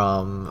up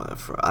from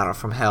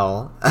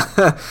hell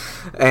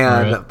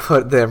and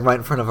put them right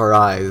in front of our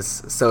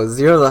eyes. So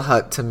Zero the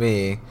Hutt, to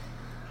me,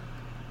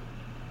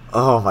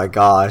 oh my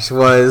gosh,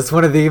 was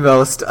one of the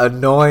most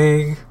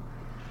annoying.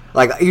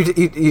 Like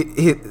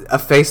a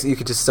face that you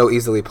could just so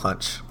easily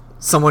punch.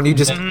 Someone you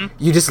just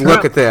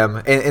look at them,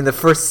 and in the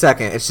first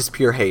second, it's just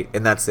pure hate,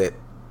 and that's it.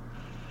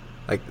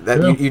 Like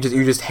that, you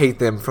just hate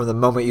them from the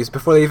moment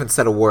before they even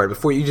said a word,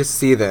 before you just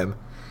see them,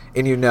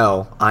 and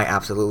I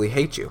absolutely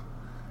hate you.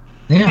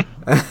 Yeah.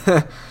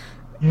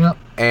 Yep.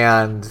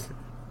 And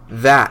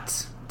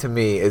that to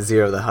me is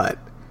Zero the Hutt.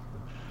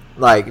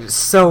 Like,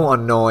 so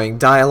annoying.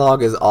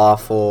 Dialogue is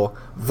awful.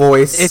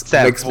 Voice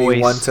makes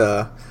me want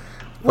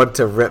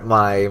to rip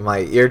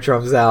my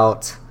eardrums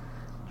out,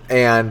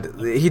 and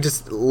he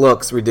just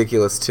looks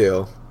ridiculous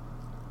too.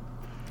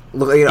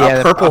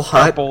 A purple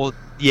Hutt,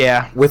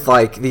 with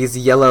like these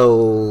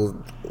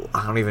yellow,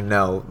 I don't even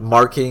know,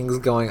 markings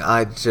going.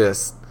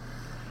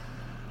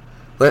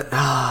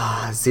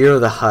 Zero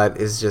the Hutt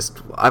is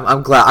just.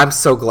 I'm glad. I'm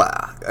so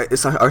glad.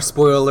 Are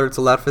spoiler alerts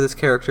allowed for this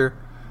character?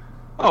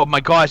 Oh my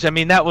gosh! I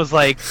mean, that was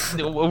like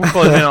we're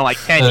closing in on like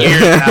 10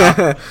 years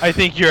now. I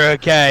think you're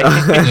okay.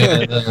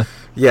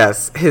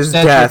 Yes, his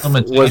death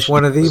was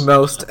one of the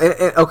most.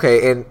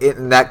 Okay,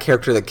 and that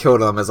character that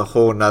killed him is a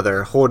whole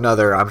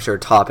nother, I'm sure,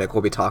 topic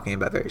we'll be talking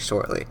about very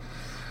shortly.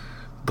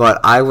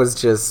 But I was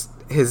just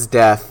his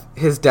death.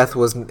 His death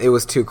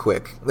was too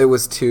quick. It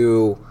was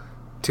too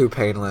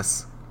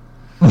painless.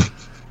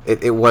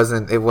 It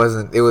wasn't.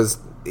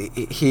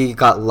 He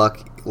got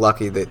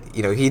lucky that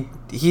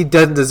he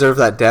doesn't deserve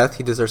that death.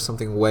 He deserves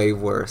something way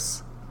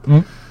worse.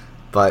 Mm.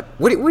 But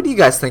what do you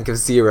guys think of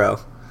Zero?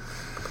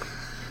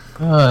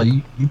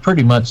 You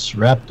pretty much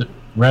wrapped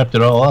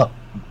it all up.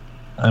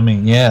 I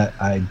mean, yeah,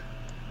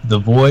 the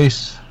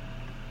voice,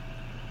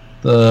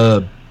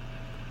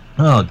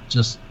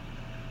 just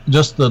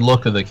the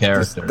look of the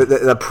character,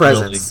 the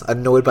presence, really.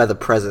 Annoyed by the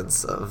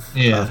presence of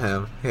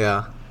him.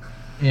 Yeah.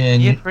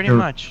 And yeah, pretty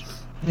much.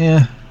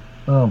 Yeah.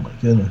 Oh my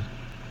goodness.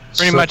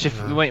 Pretty much,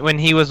 when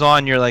he was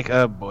on, you're like,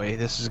 oh boy,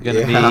 this is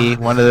gonna be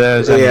one of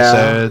those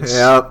episodes.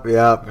 Yep.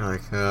 You're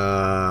like,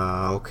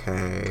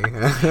 okay.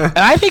 And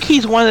I think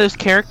he's one of those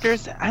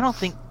characters that I don't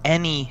think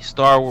any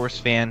Star Wars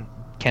fan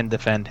can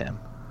defend him.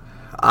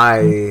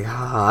 I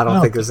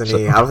don't think there's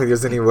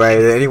any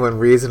way that anyone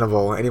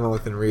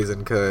within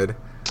reason could.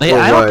 Yeah,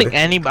 I don't think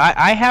anybody.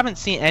 I haven't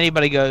seen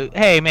anybody go,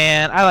 "Hey,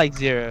 man, I like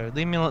Zero.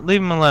 Leave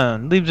him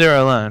alone. Leave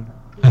Zero alone."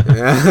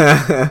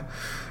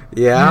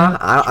 Yeah,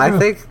 I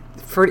think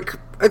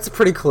it's a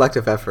pretty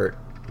collective effort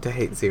to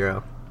hate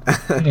Zero.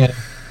 Yeah.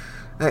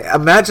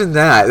 Imagine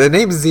that. The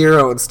name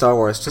Zero in Star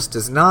Wars just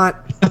does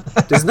not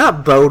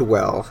bode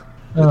well.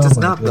 It does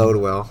not bode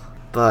well.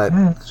 But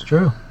it's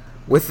true.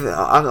 With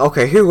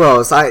okay, who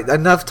else?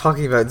 Enough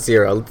talking about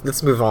Zero.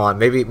 Let's move on.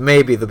 Maybe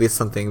there'll be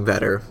something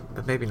better,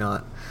 but maybe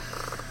not.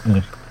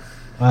 Yeah.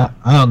 I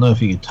don't know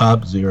if you could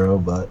top Zero,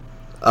 but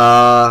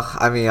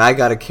I mean, I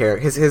gotta care.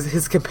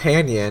 His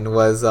companion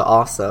was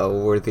also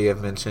worthy of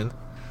mention.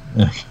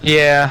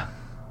 Yeah.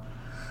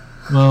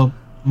 Well,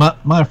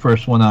 my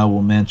first one I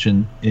will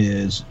mention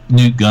is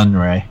Newt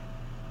Gunray.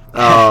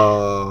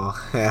 Oh,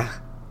 yeah.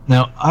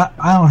 Now,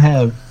 I don't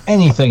have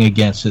anything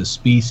against his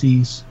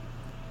species.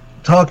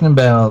 Talking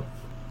about,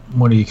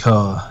 what do you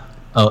call,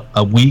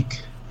 a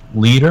weak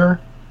leader,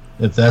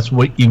 if that's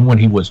even what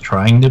he was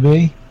trying to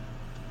be,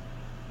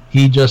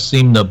 he just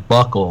seemed to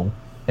buckle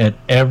at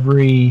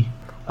every,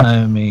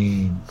 I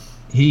mean,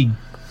 he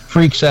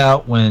freaks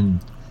out when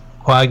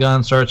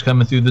Qui-Gon starts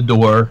coming through the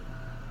door,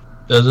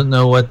 doesn't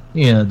know what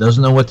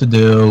to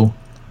do.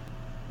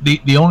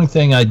 The only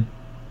thing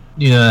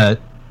that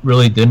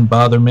really didn't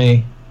bother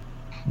me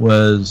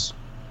was,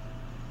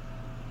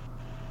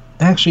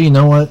 actually, you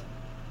know what?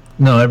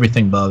 No,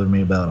 everything bothered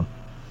me about him.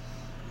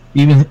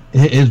 Even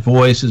his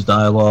voice, his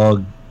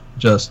dialogue,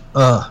 just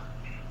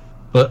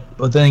But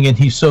then again,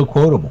 he's so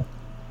quotable.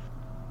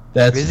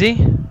 Is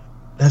he?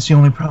 That's the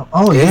only problem.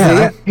 Oh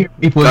yeah, I hear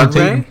people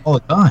imitate him all the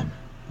time.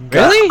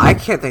 Really? I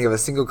can't think of a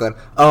single gun.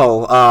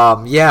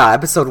 Oh, yeah,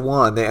 episode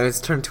 1. It's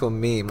turned to a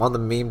meme. On the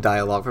meme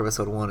dialogue for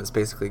episode 1 is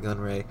basically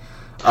Gunray.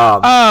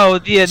 Now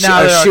there shoot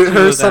are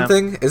her or two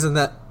something. Isn't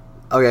that?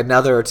 Oh yeah,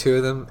 now there are 2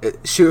 of them.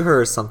 Shoot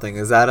her or something.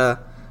 Is that a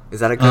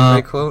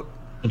Gunray quote?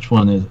 Which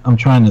one is? I'm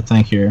trying to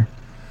think here.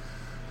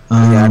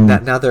 Yeah,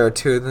 now there are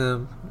 2 of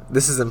them.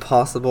 This is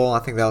impossible. I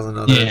think that was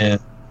another. Yeah.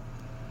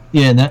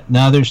 Yeah.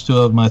 Now there's 2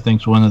 of them. I think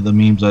it's one of the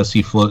memes I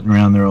see floating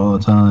around there all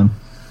the time.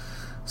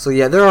 So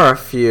yeah, there are a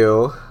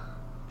few.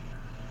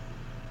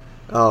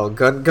 Oh,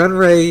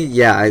 Gunray,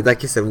 yeah,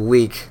 like you said,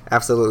 weak,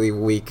 absolutely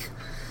weak.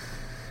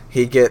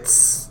 He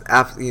gets,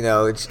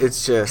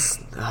 it's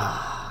just,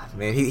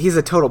 man, he's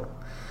a total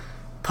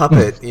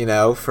puppet,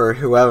 for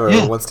whoever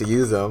wants to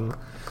use him.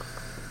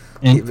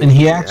 And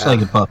he acts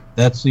like a puppet.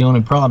 That's the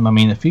only problem. I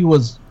mean, if he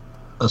was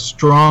if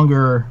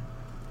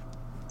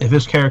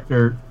his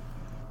character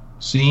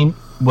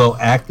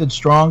acted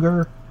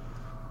stronger,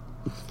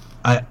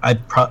 I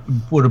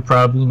would have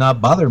probably not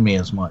bothered me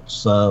as much.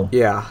 So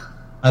yeah,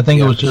 I think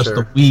it was just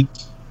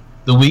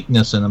the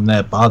weakness in him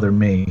that bothered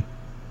me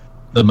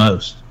the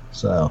most.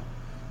 So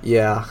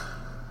yeah,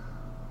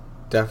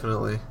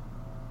 definitely.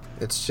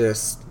 It's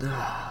just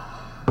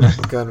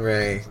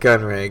Gunray.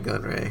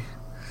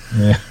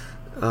 Yeah.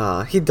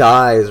 He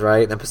dies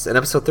right in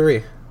episode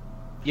 3.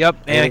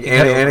 Yep,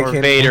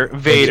 Anakin.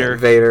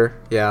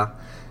 Vader. Yeah,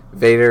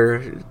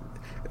 Vader.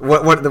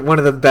 One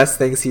of the best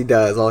things he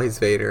does, he's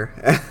Vader.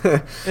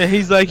 And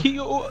he's like,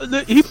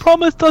 he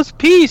promised us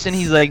peace, and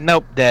he's like,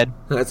 nope, dead.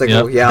 It's like,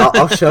 yep.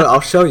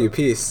 I'll show you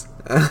peace.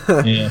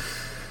 Yeah.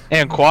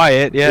 And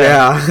quiet,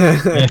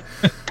 yeah.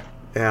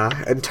 Yeah,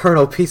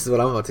 eternal peace is what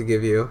I'm about to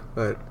give you,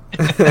 but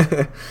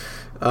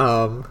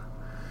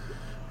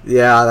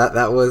yeah,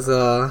 that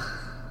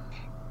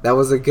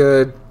was a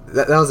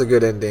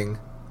good ending.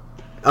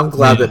 I'm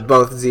glad that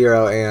both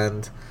Zero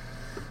and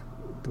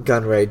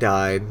Gunray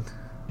died.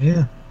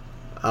 Yeah.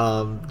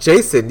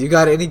 Jason, you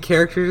got any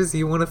characters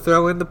you want to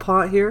throw in the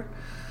pot here?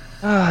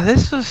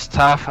 This was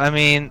tough. I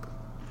mean,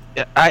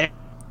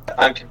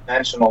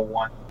 unconventional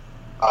one.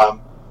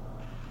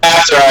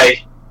 That's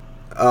right.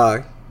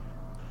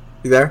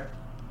 You there?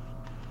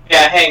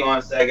 Yeah, hang on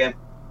a second.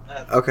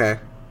 Okay.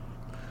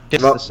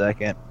 Just a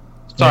second.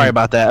 Sorry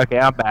about that. Okay,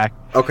 I'm back.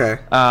 Okay.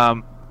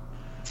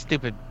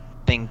 Stupid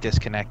thing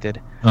disconnected.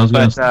 I was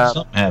gonna say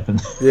something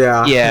happened.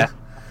 Yeah. Yeah.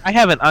 I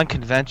have an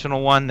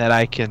unconventional one that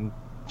I can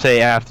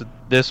say after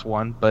this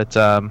one, but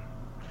the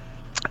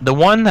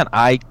one that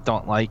I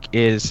don't like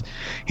is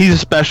he's a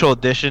special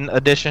edition,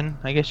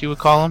 I guess you would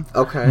call him.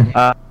 Okay.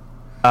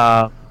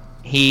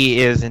 He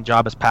is in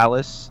Jabba's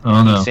palace.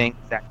 Oh no. He sings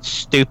that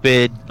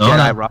stupid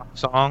Jedi rock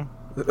song.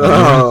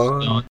 Oh.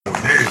 No.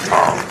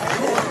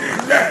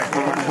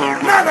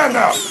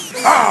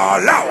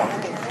 Alawa.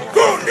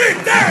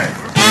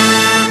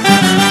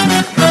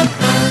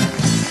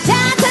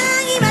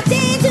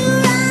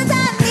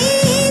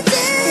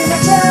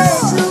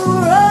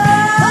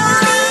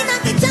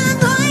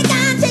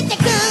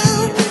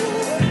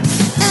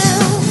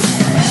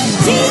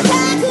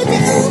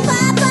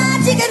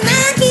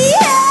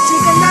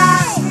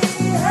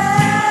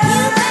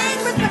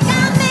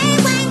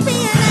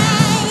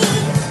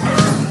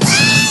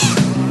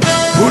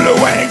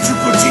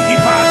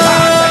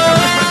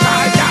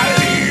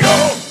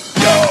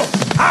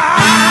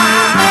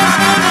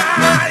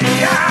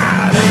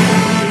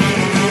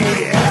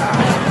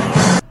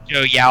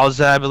 Joe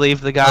Yowza, I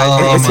believe the guy.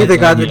 Oh, Is he my the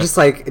guy God, that yeah.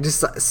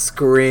 just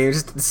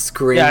screams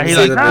Yeah, he's in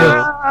like, the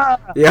middle?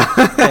 Yeah.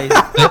 I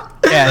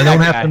don't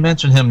have to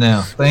mention him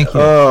now. Thank you.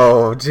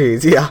 Oh,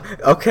 jeez. Yeah.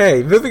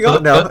 Okay, moving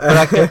on now.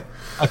 But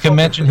I can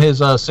mention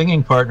his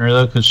singing partner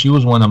though, because she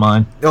was one of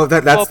mine. No,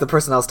 that's the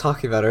person I was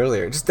talking about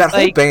earlier. Just that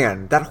whole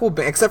band,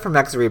 except for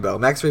Max Rebo.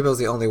 Max Rebo's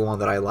the only one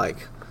that I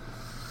like.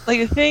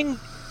 Like the thing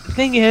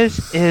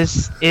is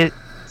it's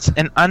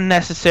an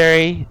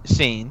unnecessary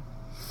scene,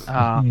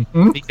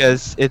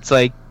 because it's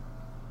like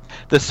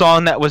the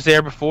song that was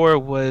there before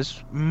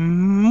was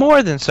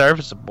more than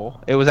serviceable.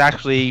 It was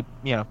actually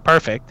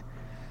perfect,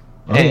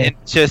 and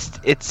it's just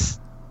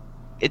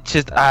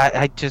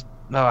I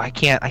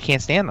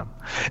can't stand them.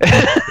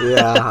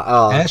 Yeah.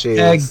 Oh,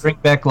 Hashtag jeez. bring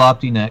back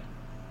Lopty Neck.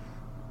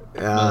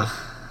 Yeah.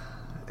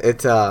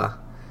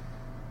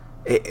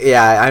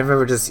 Yeah, I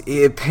remember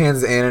it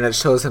pans in and it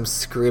shows him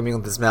screaming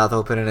with his mouth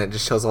open and it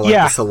just shows all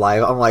the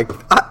saliva. I'm like,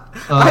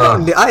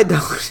 I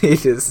don't need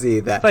to see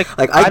that. I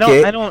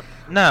don't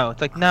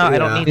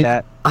need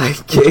that. I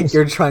get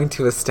you're trying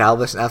to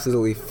establish an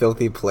absolutely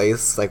filthy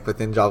place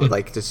within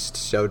Java, just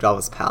to show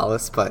Java's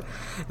palace, but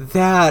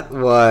that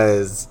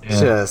was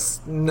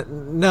just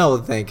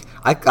no.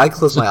 I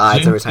close my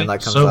eyes every time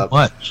that comes up.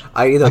 Much.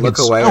 I either look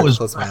away or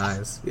close my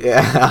eyes.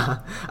 Yeah,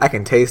 I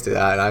can taste it.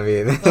 I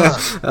mean,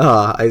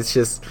 it's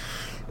just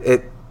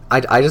it.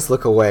 I just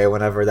look away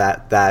whenever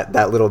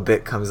that little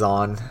bit comes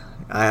on.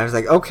 I was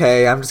like,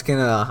 okay, I'm just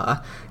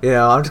gonna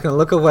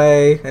look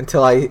away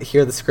until I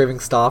hear the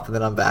screaming stop, and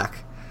then I'm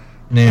back.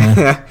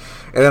 Yeah.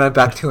 And then I'm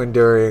back to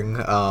enduring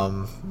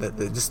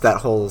just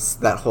that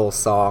whole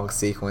song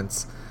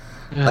sequence.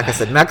 Like I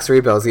said, Max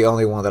Rebo is the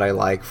only one that I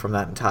like from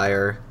that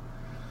entire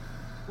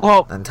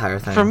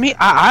thing. For me,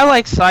 I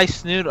like Cy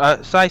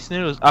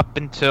Snoodles up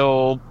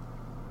until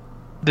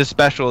the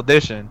special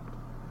edition.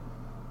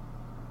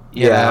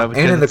 And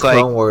in the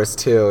Clone Wars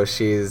too,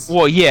 she's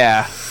far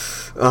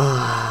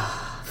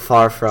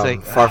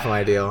from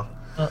ideal.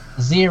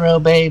 Zero,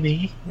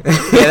 baby.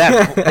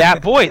 Yeah,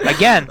 that voice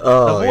again.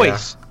 The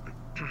voice.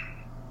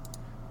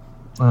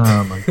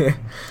 Oh my God.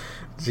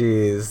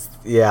 Jeez,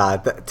 yeah.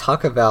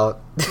 Talk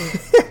about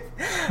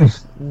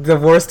the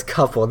worst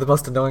couple, the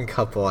most annoying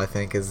couple. I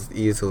think is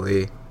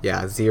easily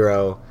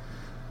Zero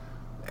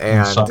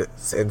and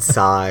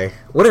Psy.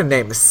 What a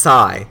name,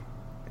 Psy.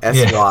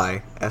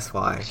 S-Y.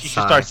 She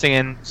should start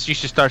singing. She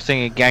should start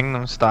singing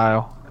Gangnam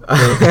Style.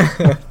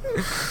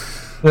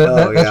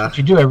 That's what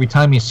you do every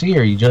time you see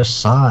her. You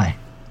just sigh.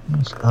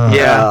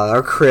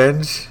 Or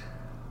cringe.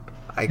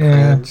 I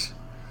cringe.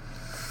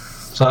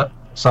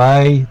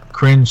 Psy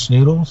cringe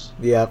Snoodles.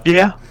 Yep.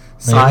 Yeah.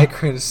 Psy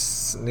cringe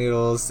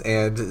Snoodles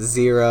and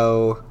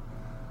Zero.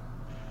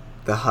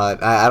 The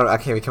Hut. I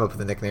can't even come up with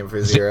a nickname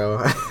for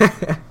Zero.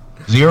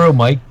 Zero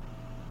Mike.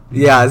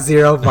 Yeah,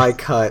 Zero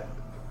Mike Hut.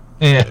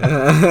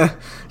 Yeah.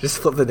 Just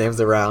flip the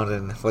names around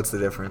and what's the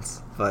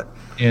difference? But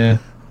yeah.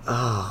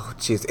 Oh,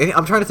 jeez.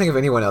 I'm trying to think of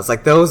anyone else.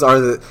 Those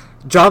are the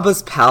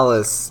Jabba's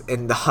palace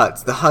and the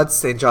huts. The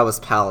huts and Jabba's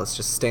palace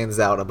just stands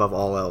out above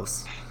all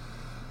else.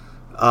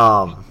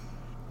 Oh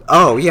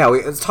yeah.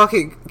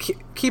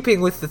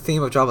 Keeping with the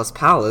theme of Jabba's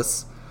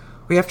palace,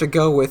 we have to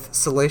go with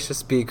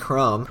Salacious B.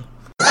 Crumb.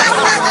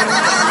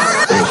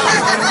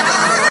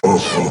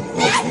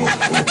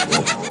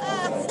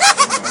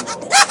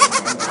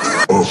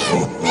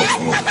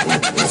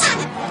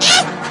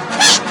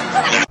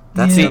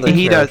 That's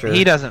he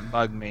doesn't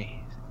bug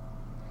me.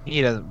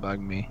 He doesn't bug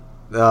me.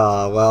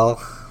 Oh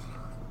well,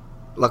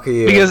 lucky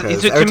you. Because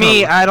to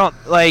me, I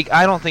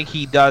don't think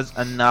he does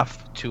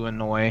enough to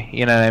annoy.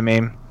 You know what I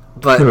mean?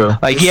 But voice,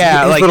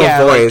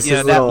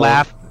 that little,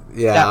 laugh.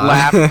 Yeah. That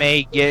laugh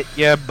may get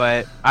you,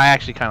 but I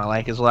actually kind of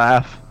like his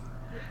laugh.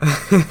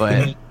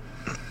 But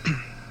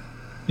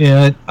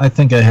yeah, I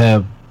think I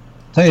have.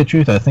 Tell you the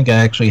truth, I think I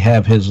actually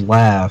have his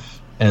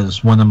laugh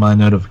as one of my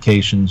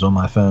notifications on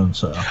my phone.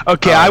 So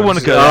okay, I want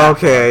to go.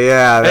 Okay,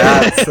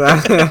 yeah,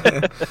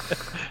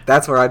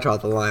 that's where I draw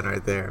the line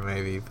right there,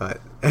 maybe. But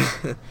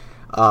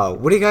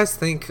what do you guys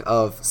think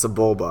of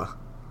Sebulba?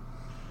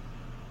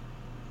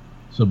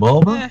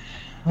 Sebulba?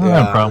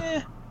 Yeah. No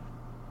problem.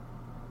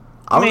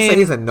 I wouldn't say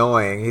he's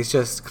annoying. He's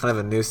just kind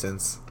of a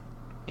nuisance.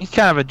 He's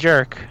kind of a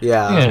jerk.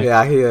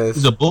 Yeah, he is.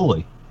 He's a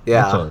bully.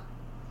 Yeah.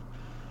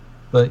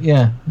 But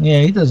yeah,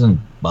 he doesn't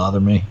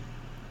bother me.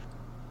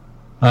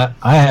 I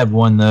have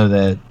one though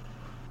that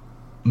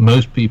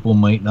most people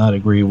might not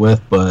agree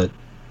with, but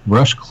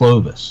Rush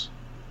Clovis.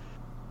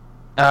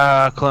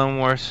 Clone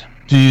Wars.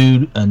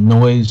 Dude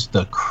annoys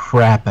the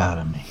crap out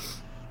of me.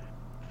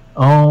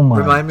 Oh my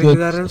Remind me who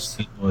that is?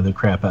 He annoys the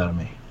crap out of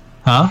me.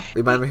 Huh?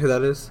 Remind me who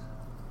that is?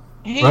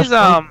 He's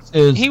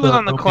he was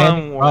on the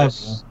Clone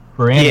Wars.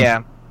 For Anakin.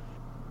 Yeah.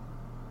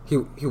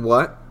 He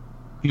what?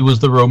 He was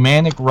the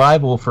romantic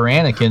rival for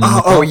Anakin.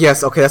 Oh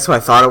yes, okay, that's what I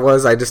thought it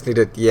was. I just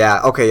needed,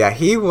 yeah, okay, yeah,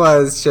 he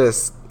was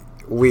just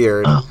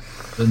weird.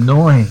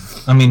 Annoying.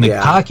 I mean, the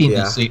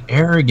cockiness, the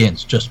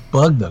arrogance just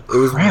bugged the crap. It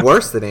was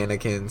worse than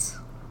Anakin's.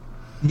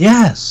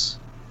 Yes.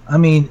 I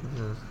mean,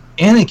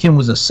 Anakin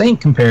was a saint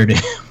compared to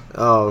him.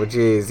 Oh,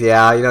 geez,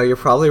 yeah, you're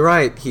probably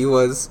right. He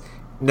was,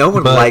 no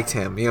one liked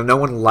him. No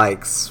one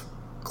likes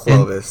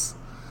Clovis.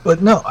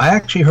 But no, I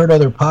actually heard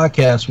other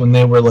podcasts when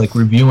they were like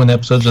reviewing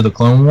episodes of the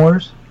Clone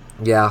Wars.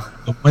 Yeah.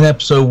 The one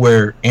episode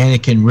where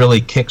Anakin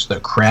really kicks the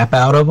crap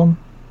out of him.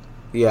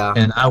 Yeah.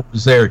 And I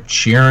was there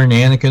cheering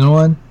Anakin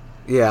on.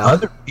 Yeah.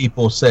 Other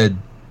people said,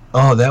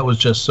 "Oh, that was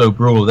just so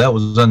brutal. That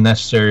was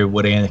unnecessary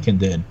what Anakin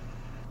did."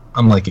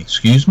 I'm like,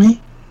 "Excuse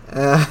me?"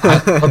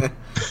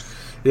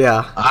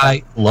 Yeah.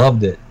 I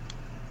loved it.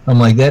 I'm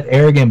like, that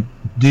arrogant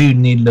dude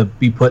needed to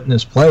be put in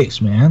his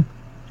place, man.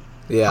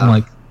 Yeah. I'm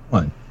like, come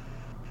on.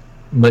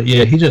 But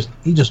yeah, he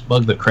just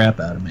bugged the crap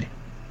out of me.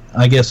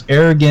 I guess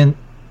arrogant,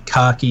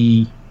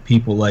 cocky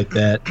people like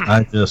that,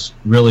 I just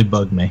really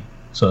bugged me.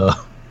 So.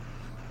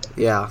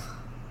 Yeah.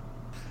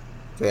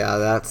 Yeah,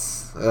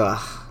 that's. You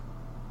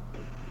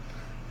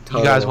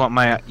guys want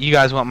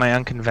my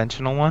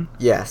unconventional one?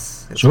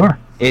 Yes. Sure.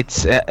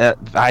 It's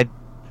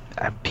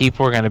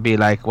people are gonna be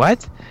like,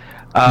 what?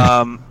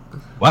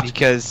 What?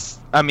 Because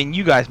I mean,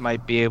 you guys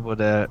might be able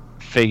to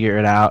figure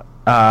it out.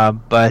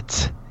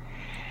 But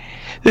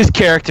this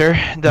character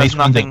does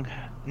nothing.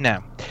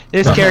 No,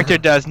 this character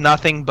does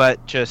nothing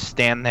but just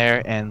stand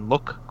there and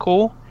look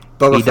cool.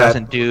 He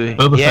doesn't do.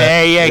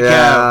 There you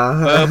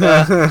go,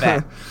 Boba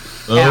Fett.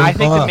 And I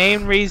think the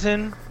main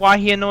reason why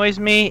he annoys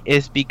me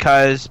is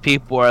because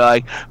people are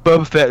like,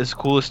 Boba Fett is the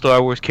coolest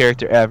Star Wars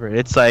character ever.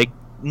 It's like,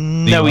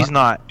 no, he's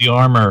not. The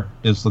armor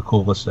is the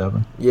coolest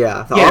ever.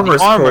 Yeah, the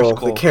armor's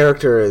cool. The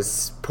character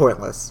is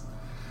pointless.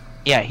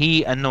 Yeah,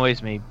 he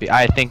annoys me.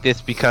 I think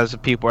this because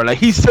people are like,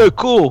 he's so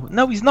cool.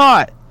 No, he's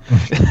not.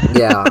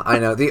 Yeah, I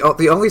know.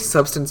 The only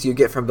substance you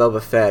get from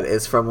Boba Fett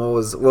is from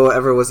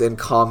whatever was in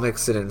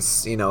comics and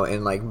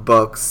in like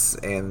books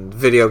and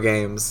video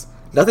games.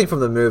 Nothing from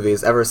the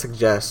movies ever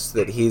suggests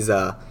that he's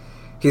a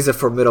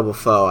formidable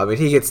foe. I mean,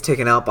 he gets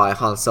taken out by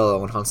Han Solo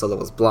when Han Solo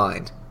was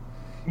blind.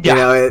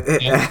 Yeah.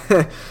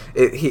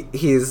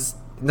 He's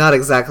not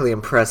exactly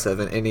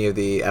impressive in any of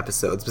the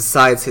episodes,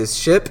 besides his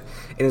ship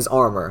and his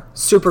armor.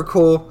 Super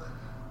cool,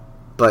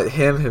 but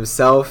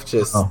himself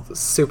just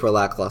super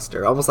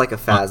lackluster, almost like a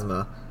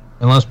Phasma.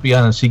 And let's be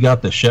honest, he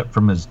got the ship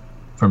from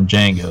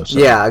Django. So.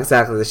 Yeah,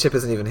 exactly. The ship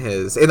isn't even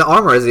his, and the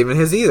armor isn't even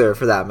his either,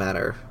 for that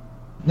matter.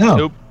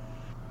 No.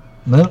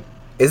 Nope.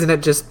 Isn't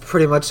it just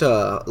pretty much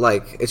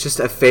it's just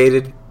a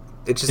faded?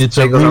 It's just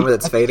Django's armor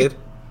that's faded.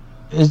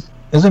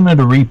 Isn't it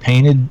a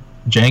repainted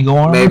Django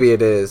armor? Maybe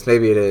it is.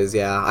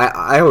 Yeah,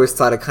 I always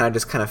thought it kind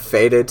of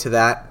faded to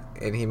that,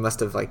 and he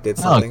must have did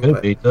something. Oh,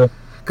 could be.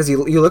 Because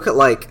you look at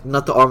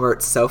not the armor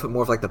itself, but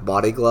more of the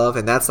body glove,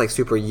 and that's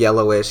super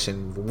yellowish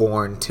and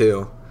worn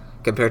too,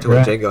 compared to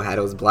what Django had.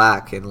 It was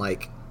black and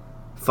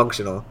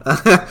functional,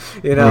 And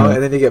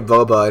then you get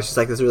Boba, it's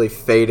just this really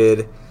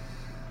faded.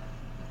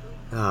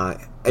 I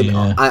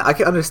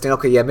can understand.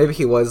 Okay, yeah, maybe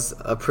he was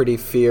a pretty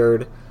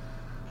feared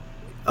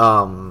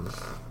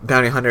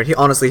bounty hunter. He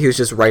was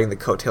just riding the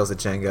coattails of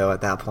Django at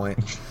that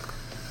point.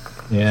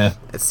 Yeah,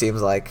 it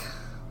seems like.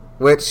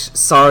 Which,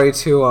 sorry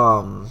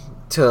to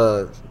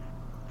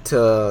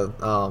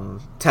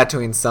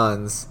Tatooine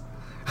Sons,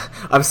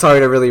 I'm sorry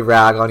to really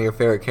rag on your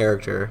favorite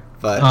character,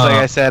 but like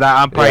I said,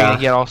 I'm probably gonna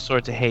get all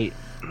sorts of hate.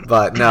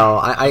 But no,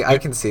 I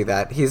can see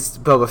that he's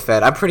Boba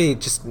Fett. I'm pretty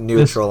just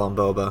neutral on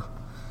Boba.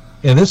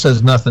 Yeah, this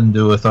has nothing to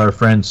do with our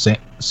friend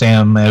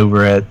Sam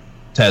over at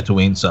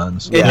Tatooine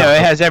Sons. Yeah,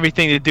 it has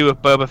everything to do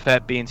with Boba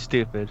Fett being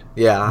stupid.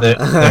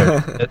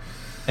 Yeah.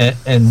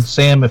 And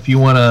Sam, if you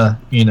want to,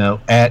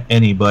 at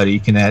anybody, you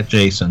can at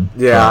Jason.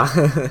 Yeah.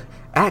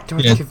 At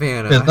Darth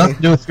Kavana. It has nothing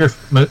to do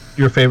with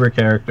your favorite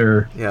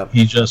character. Yep.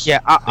 He just...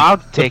 Yeah, I'll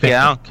take it.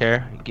 I don't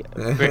care.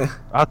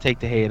 I'll take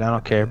the hate. I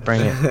don't care.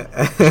 Bring it.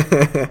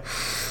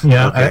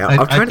 Yeah, okay,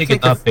 I take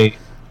it up hate.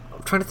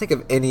 I'm trying to think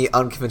of any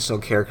unconventional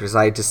characters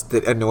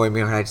that annoy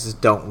me or I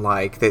just don't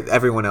like that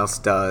everyone else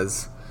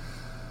does.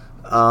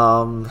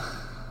 Trying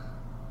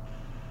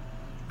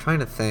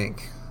to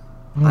think.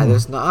 I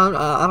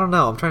don't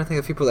know. I'm trying to think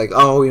of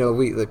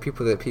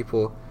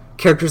people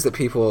characters that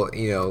people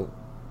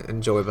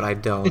enjoy, but I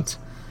don't.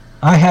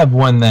 I have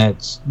one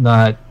that's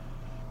not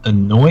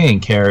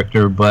annoying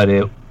character, but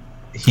I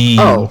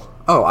do.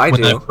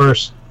 When I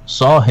first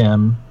saw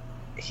him,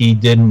 he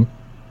didn't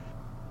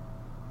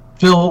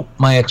fill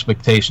my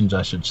expectations,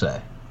 I should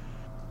say,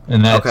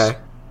 and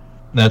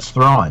that's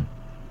Thrawn.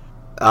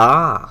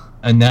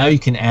 And now you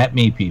can at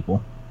me,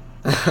 people.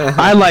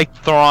 I liked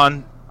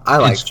Thrawn. I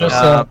like It's just,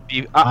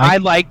 I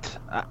liked.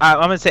 I'm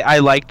gonna say I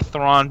liked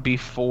Thrawn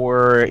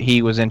before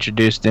he was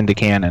introduced into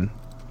canon.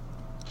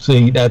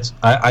 See,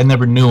 I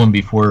never knew him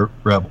before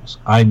Rebels.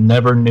 I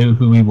never knew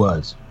who he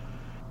was.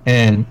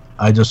 And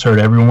I just heard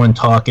everyone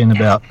talking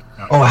about,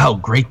 oh, how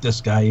great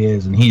this guy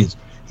is, and he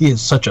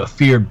is such a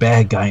feared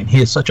bad guy, and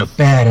he is such a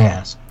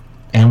badass.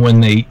 And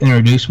when they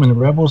introduced him in the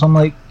Rebels, I'm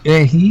like,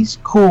 yeah, he's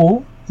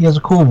cool. He has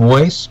a cool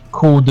voice,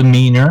 cool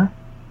demeanor.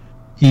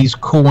 He's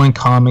cool and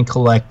calm and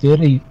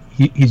collected.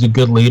 He's a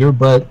good leader,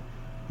 but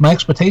my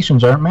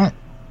expectations aren't met.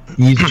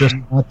 He's just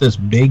not this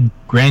big,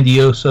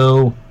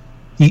 grandioso.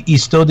 He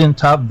still didn't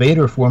top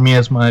Vader for me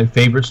as my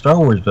favorite Star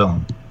Wars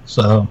villain.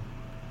 So,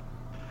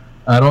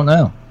 I don't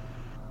know.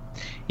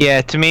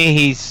 Yeah, to me,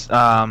 he's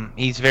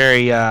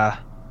very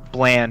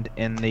bland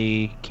in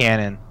the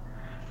canon,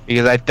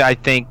 because I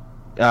think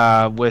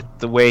with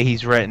the way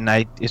he's written,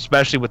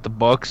 especially with the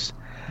books,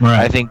 Right.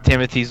 I think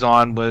Timothy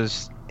Zahn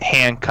was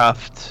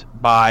handcuffed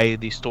by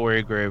the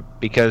story group,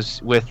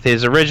 because with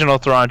his original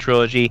Thrawn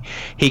trilogy,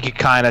 he could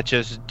kind of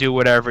just do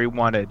whatever he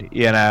wanted,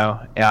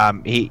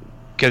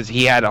 because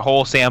he had a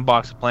whole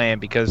sandbox of playing,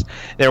 because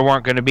there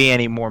weren't going to be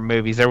any more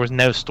movies. There was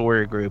no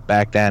story group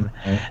back then.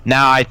 Okay.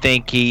 Now I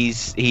think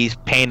he's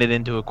painted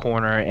into a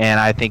corner, and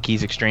I think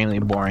he's extremely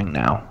boring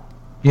now.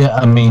 Yeah,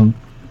 I mean,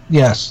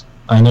 yes,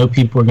 I know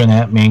people are going to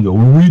at me and go,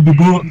 read the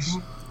books.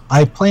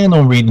 I plan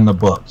on reading the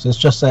books. It's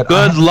just that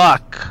Good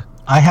luck.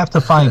 I have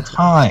to find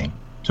time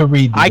to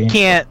read. I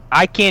can't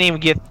even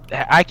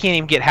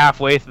get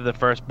halfway through the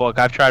first book.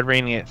 I've tried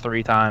reading it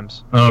 3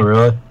 times. Oh,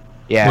 really?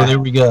 Yeah. Well, there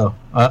we go.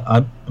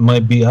 I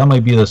might be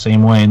the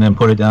same way, and then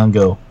put it down and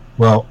go,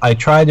 well, I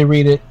tried to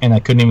read it and I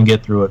couldn't even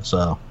get through it.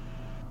 So,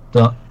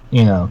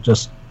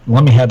 just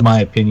let me have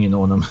my opinion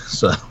on him.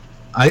 So,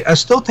 I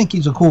still think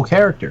he's a cool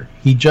character.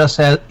 He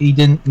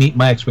didn't meet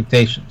my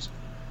expectations.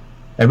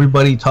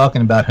 Everybody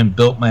talking about him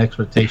built my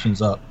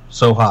expectations up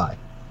so high,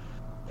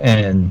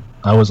 and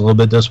I was a little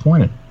bit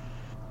disappointed.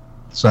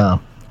 So,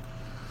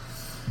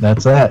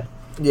 that's that.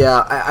 Yeah,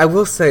 I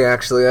will say,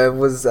 actually,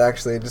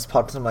 it just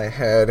popped into my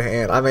head,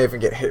 and I may even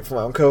get hit from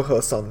my own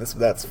co-host on this, but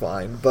that's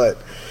fine. But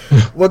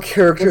one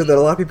character that a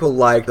lot of people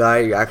like that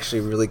I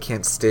actually really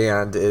can't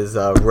stand is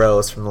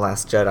Rose from The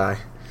Last Jedi.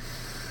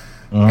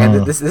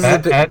 And this is a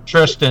big...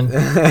 Tristan.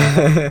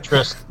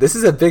 This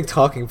is a big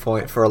talking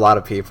point for a lot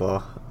of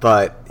people,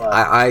 but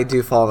I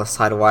do fall on the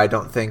side of why I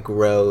don't think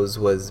Rose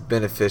was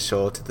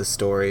beneficial to the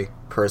story,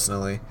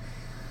 personally.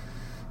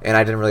 And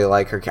I didn't really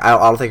like her. I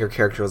don't think her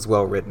character was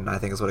well written, I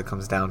think is what it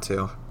comes down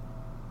to.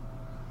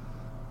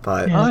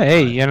 But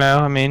hey,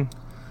 I mean,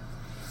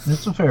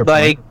 that's a fair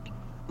point.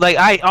 Like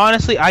I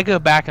honestly, I go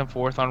back and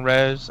forth on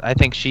Rose. I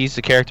think she's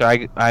the character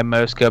I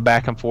most go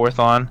back and forth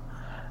on.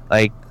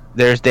 Like,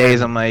 there's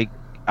days I'm like,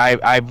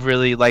 I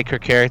really like her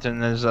character,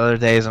 and there's other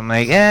days I'm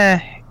like,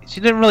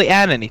 she didn't really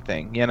add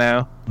anything,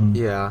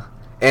 Yeah,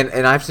 and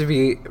I have to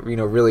be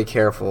really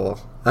careful.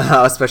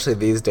 Especially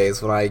these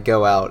days when I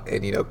go out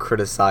and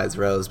criticize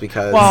Rose,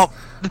 because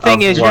the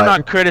thing is, you're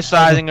not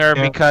criticizing her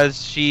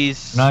because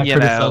she's not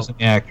criticizing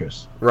the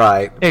actress,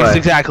 right? It's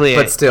exactly it.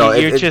 But still,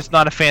 you're just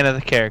not a fan of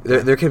the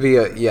character. There could be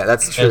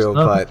that's true,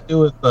 but to do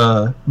with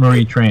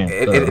Marie Tran.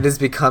 It has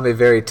become a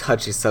very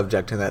touchy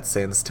subject in that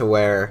sense, to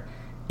where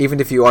even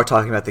if you are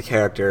talking about the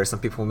character, some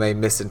people may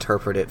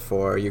misinterpret it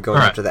for you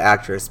going after the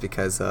actress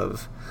because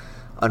of,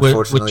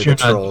 unfortunately, the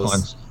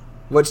trolls.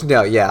 Which,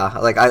 no, yeah,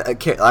 like,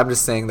 I'm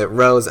just saying that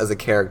Rose as a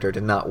character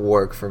did not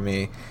work for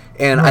me.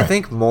 And I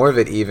think more of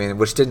it even,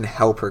 which didn't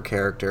help her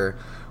character,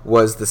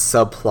 was the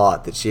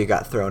subplot that she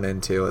got thrown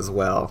into as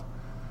well.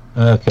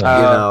 Okay.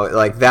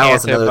 That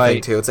was another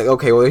thing, too. It's like,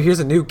 okay, well, here's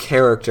a new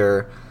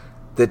character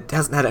that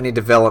hasn't had any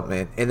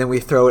development, and then we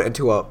throw it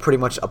into pretty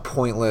much a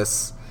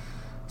pointless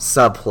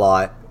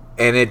subplot,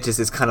 and it just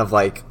is kind of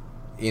like,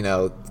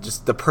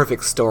 just the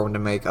perfect storm to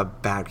make a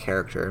bad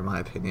character, in my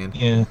opinion.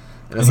 Yeah.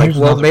 And it's like,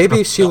 well,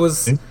 maybe she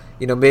was,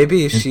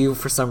 maybe she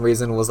for some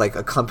reason was like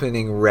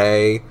accompanying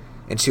Rey,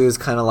 and she was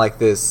kind of like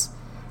this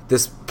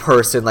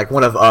person, like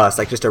one of us,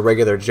 like just a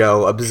regular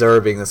Joe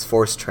observing this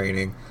Force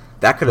training.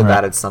 That could have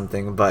added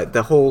something, but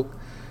the whole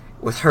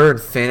with her and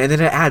Finn, and then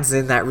it adds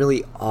in that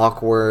really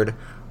awkward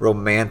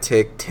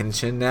romantic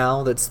tension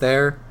now that's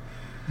there,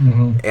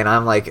 and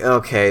I'm like,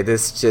 okay,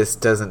 this just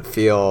doesn't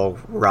feel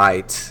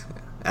right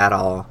at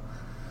all.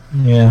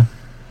 Yeah,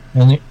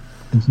 and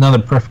it's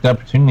another perfect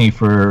opportunity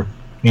for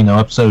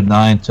episode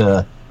 9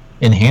 to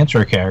enhance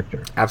her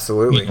character.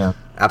 Absolutely.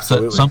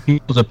 Absolutely. So some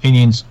people's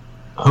opinions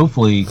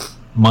hopefully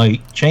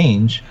might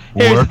change.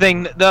 Here's the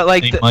thing,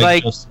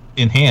 just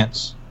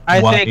enhance. I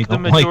think the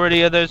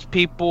majority of those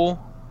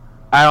people,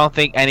 I don't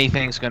think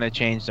anything's going to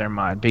change their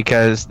mind,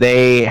 because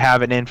they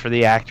have it in for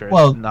the actress,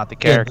 not the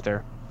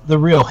character. The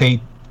real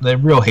haters, the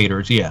real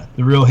haters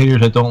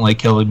that don't like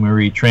Kelly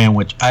Marie Tran,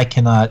 which I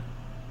cannot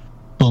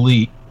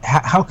believe.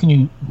 How can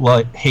you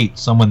hate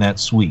someone that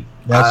sweet?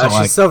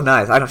 She's so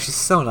nice. I know, she's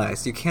so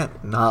nice. You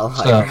can't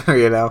not like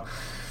her.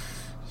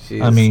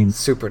 She's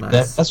super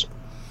nice.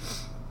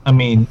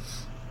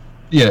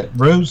 Yeah,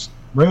 Rose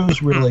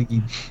really,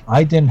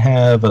 I didn't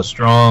have a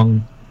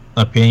strong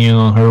opinion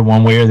on her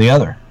one way or the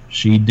other.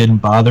 She didn't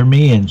bother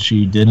me and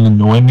she didn't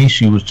annoy me.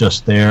 She was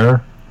just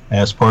there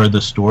as part of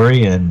the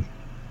story, and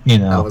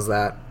that was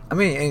that. I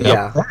mean,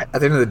 yeah. At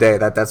the end of the day,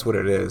 that's what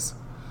it is.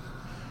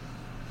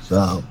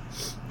 So,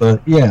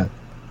 but yeah,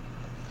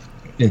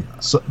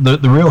 so the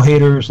real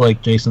haters,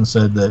 like Jason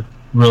said, that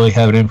really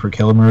have it in for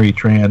Kelly Marie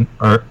Tran,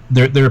 are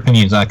their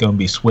opinion's not going to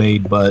be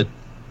swayed. But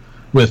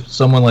with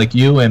someone like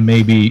you and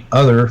maybe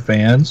other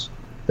fans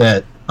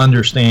that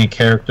understand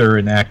character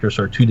and actress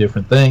are two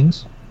different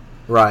things,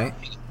 right?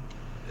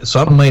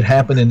 Something might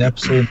happen in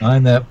episode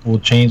 9 that will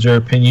change their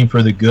opinion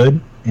for the good,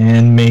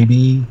 and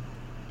maybe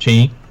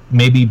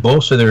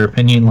bolster their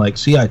opinion. Like,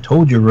 see, I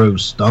told you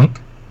Rose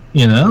stunk,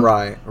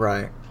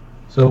 Right.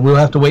 So we'll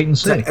have to wait and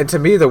see. And to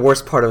me, the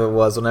worst part of it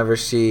was whenever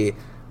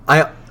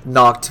I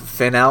knocked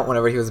Finn out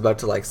whenever he was about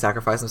to like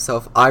sacrifice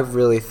himself. I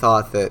really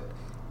thought that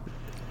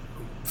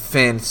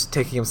Finn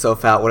taking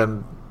himself out would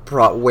have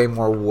brought way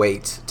more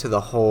weight to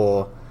the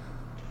whole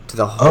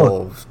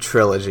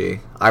trilogy.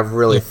 I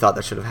really thought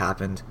that should have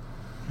happened.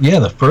 Yeah,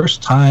 the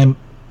first time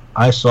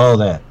I saw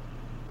that,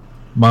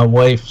 my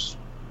wife's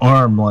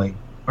arm, like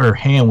her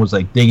hand was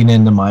like digging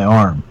into my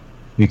arm,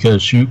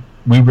 because we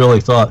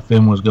really thought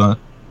Finn was gonna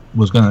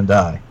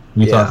die.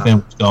 We thought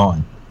Finn was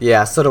gone.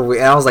 Yeah, so do we.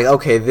 And I was like,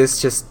 okay,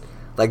 this just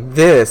like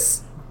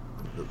this.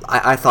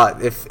 I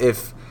thought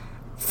if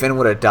Finn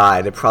would have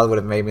died, it probably would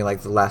have made me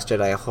like The Last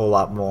Jedi a whole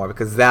lot more,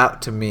 because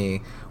that to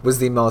me was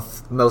the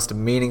most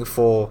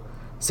meaningful,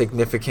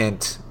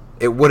 significant.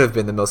 It would have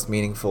been the most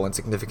meaningful and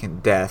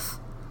significant death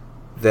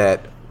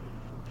that,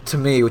 to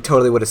me,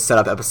 totally would have set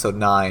up Episode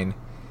 9,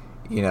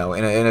 in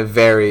a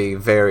very,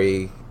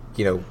 very,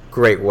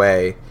 great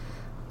way.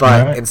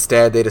 But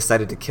instead, they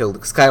decided to kill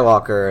Luke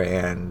Skywalker,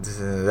 and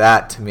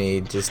that, to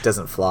me, just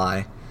doesn't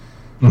fly.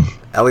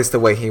 At least the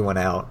way he went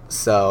out.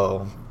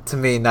 So, to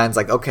me, 9's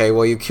like, okay,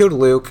 well, you killed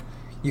Luke,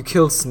 you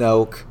killed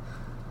Snoke.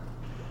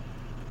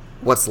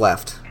 What's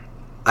left?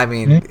 I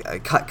mean,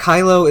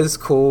 Kylo is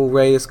cool,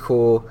 Rey is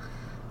cool.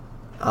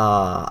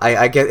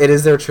 I get it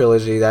is their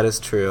trilogy. That is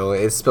true.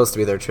 It's supposed to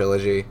be their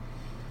trilogy,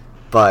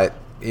 but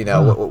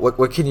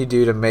what can you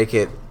do to make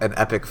it an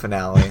epic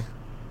finale?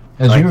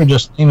 As you were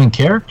just naming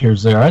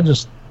characters there, I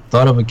just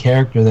thought of a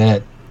character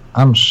that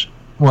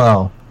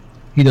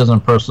he doesn't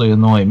personally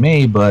annoy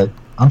me, but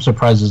I'm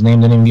surprised his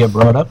name didn't even get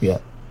brought up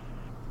yet.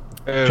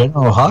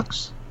 General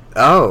Hux.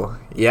 Oh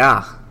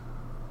yeah.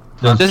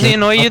 Does he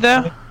annoy you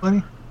though?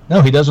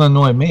 No, he doesn't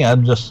annoy me.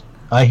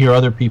 I hear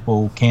other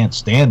people can't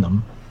stand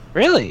him.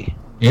 Really?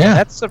 Yeah.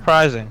 That's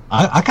surprising.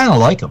 I kind of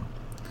like him.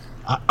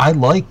 I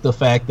like the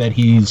fact that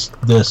he's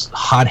this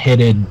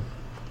hot-headed,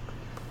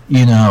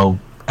 out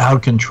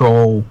of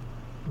control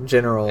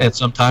general, and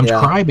sometimes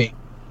crybaby.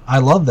 I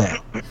love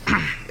that.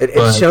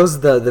 It shows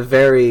the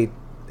very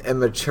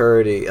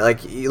immaturity.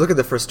 Like, you look at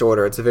the First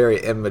Order, it's a very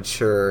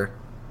immature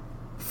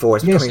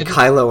force between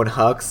Kylo and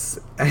Hux.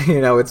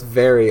 It's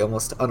very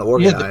almost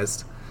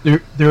unorganized. Yeah,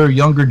 they're a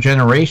younger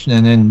generation,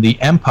 and in the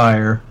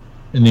Empire,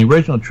 in the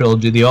original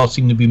trilogy, they all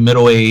seem to be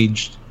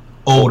middle-aged,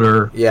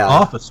 older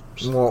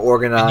officers. More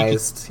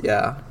organized,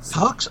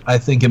 Hux, I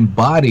think,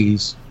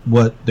 embodies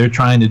what they're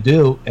trying to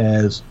do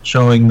as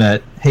showing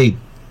that, hey,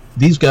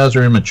 these guys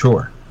are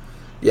immature.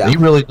 Yeah. They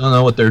really don't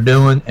know what they're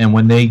doing, and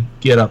when they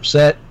get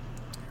upset,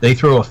 they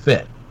throw a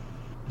fit.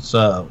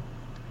 So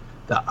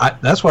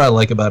that's what I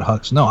like about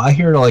Hux. No, I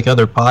hear like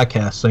other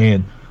podcasts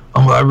saying,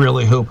 oh, I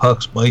really hope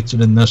Hux bites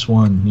it in this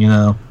one,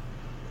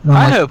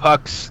 I hope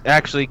Hux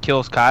actually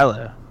kills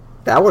Kylo.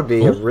 That would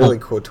be a really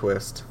cool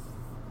twist.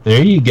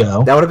 There you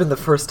go. That would have been the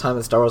first time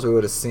in Star Wars we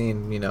would have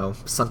seen,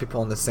 some people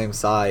on the same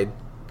side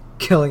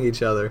killing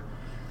each other.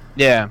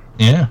 Yeah.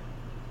 Yeah.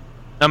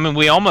 I mean,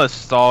 we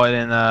almost saw it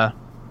in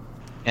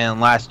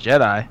Last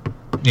Jedi.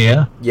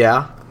 Yeah.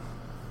 Yeah.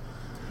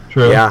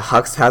 True. Yeah,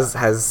 Hux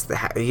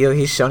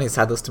he's shown he's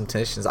had those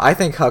temptations. I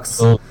think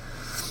Hux.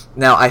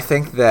 Now, I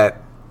think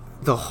that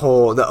the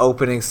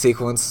opening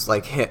sequence,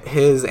 like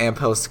his and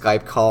post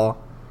Skype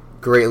call,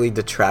 greatly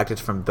detracted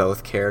from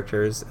both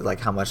characters.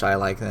 Like how much I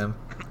like them.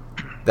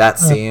 That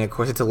scene, of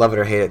course, it's a love it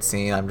or hate it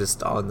scene. I'm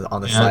just on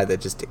the side that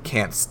just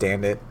can't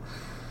stand it.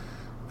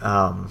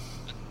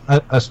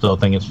 I still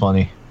think it's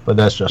funny, but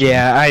that's just me.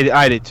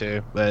 I did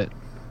too. But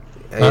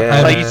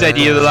like you said,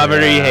 you either love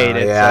it or you hate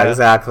it. Yeah, so.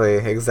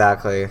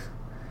 Exactly.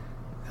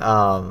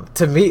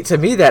 To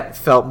me, that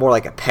felt more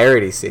like a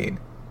parody scene.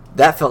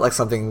 That felt like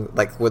something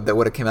that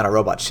would have came out of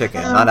Robot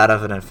Chicken, not out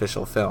of an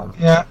official film.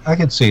 Yeah, I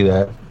could see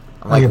that.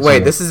 I'm like,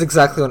 wait, this is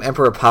exactly when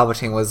Emperor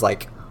Palpatine was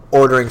like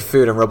ordering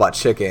food in Robot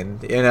Chicken,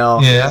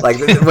 Yeah. Like,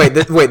 wait,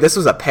 this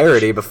was a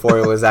parody before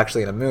it was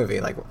actually in a movie.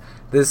 Like,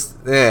 this,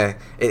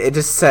 it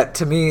just set,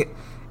 to me,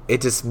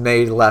 it just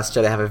made Last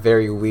Jedi have a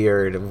very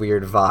weird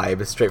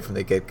vibe straight from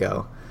the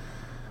get-go.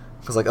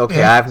 I was like,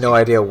 okay, I have no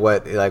idea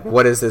what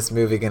is this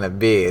movie gonna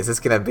be? Is this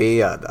gonna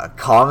be a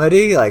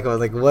comedy? Like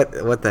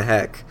what the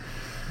heck?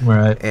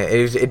 Right.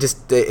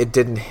 It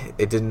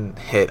didn't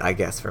hit, I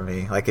guess, for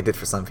me, like it did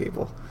for some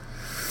people.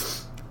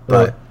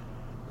 But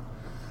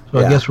So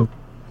I guess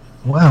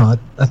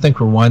I think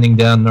we're winding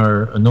down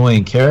our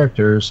annoying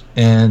characters.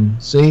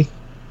 And see,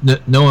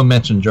 no one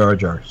mentioned Jar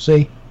Jar.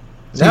 See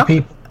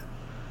people.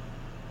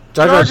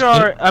 Jar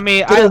Jar. I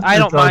mean, I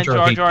don't mind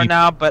Jar Jar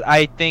now, but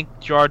I think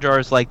Jar Jar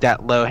is like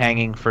that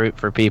low-hanging fruit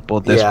for people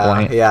at this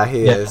point. Yeah,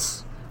 he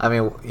is. I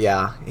mean,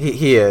 yeah,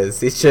 he is.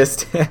 He's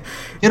just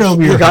he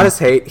over got his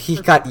hate.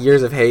 He got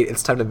years of hate.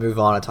 It's time to move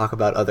on and talk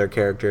about other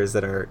characters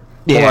that are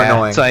more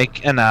annoying. It's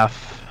like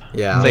enough.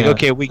 Yeah, it's like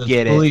okay, we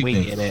get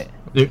it.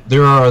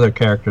 There are other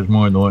characters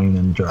more annoying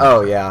than Jar Jar.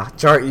 Oh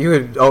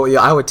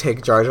yeah, I would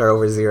take Jar Jar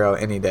over Zero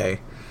any day.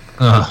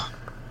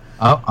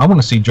 I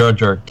want to see Jar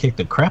Jar kick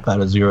the crap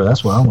out of Zero.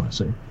 That's what I want to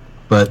see.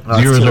 But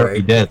Zero's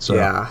already dead, so...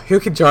 Yeah, who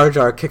could Jar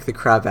Jar kick the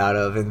crap out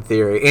of, in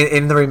theory,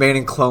 in the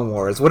remaining Clone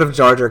Wars? What if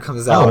Jar Jar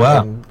comes out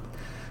and...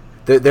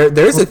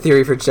 There's a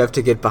theory for Jeff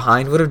to get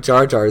behind. What if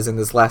Jar Jar is in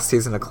this last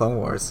season of Clone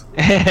Wars?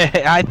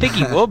 I think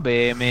he will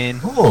be, I mean...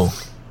 Cool.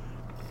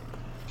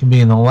 Can be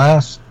in the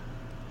last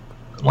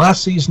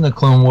season of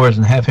Clone Wars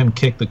and have him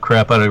kick the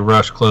crap out of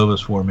Rush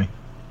Clovis for me.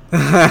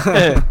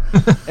 There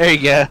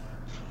you go.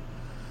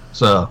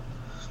 So...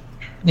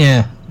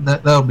 Yeah,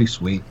 that'll be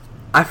sweet.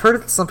 I've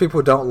heard that some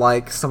people don't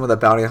like some of the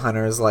bounty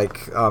hunters,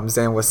 like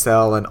Zan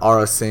Wassell and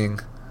Aura Singh.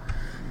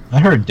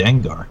 I heard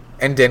Dengar.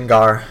 And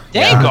Dengar.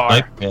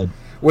 Dengar?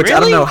 Which really? I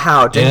don't know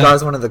how.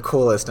 Dengar's one of the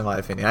coolest, in my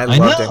opinion. I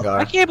love Dengar.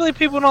 I can't believe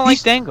people don't like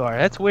Dengar.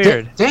 That's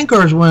weird.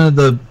 Dengar's one of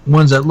the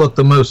ones that look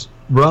the most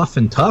rough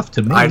and tough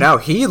to me. I know.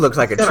 He looks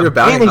like a true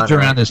bounty hunter.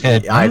 Around his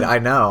head. I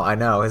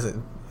know.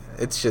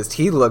 It's just,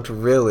 he looked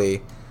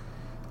really...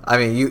 I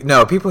mean,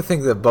 people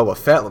think that Boba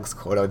Fett looks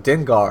cool. No,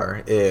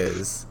 Dengar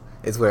is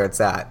where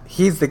it's at.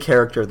 He's the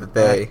character that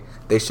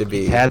they should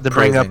be had to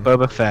bring up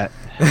Boba Fett.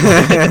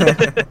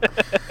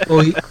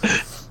 Well,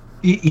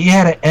 he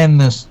had to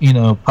end this,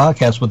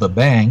 podcast with a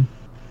bang.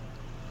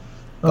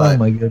 Oh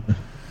my goodness!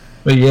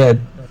 But yeah,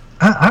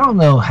 I don't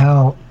know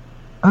how.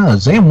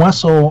 Zam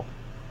Wessel,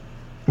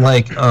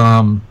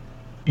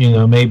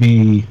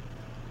 maybe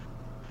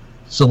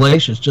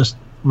Salacious just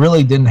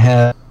really didn't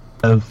have,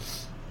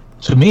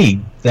 to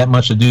me, that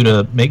much to do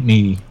to make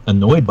me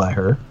annoyed by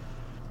her.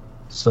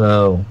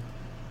 So,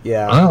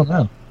 yeah, I don't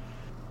know.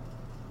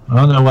 I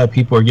don't know why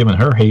people are giving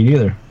her hate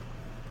either.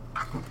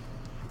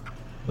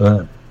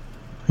 But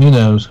who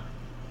knows?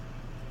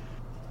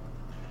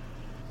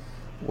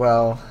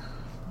 Well,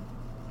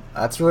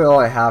 that's really all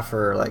I have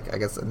for, I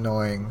guess,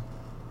 annoying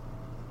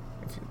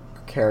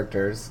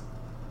characters.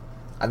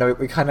 I know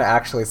we kind of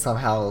actually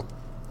somehow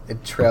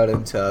it trailed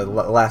into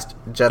Last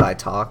Jedi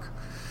talk.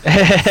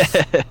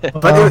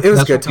 But it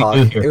was good talk.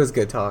 It was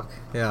good talk.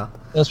 Yeah.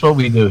 That's what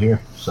we do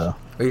here. So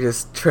we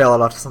just trail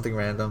it off to something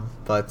random.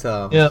 But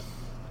yeah.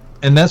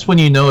 And that's when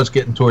you know it's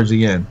getting towards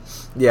the end.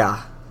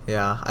 Yeah.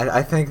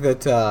 I think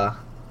that I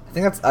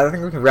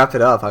think we can wrap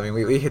it up. I mean,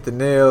 we hit the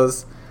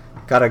news,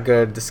 got a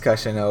good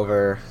discussion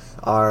over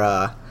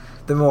our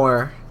the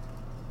more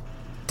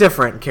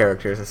different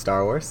characters of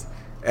Star Wars,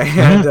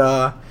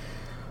 and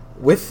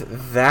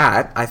with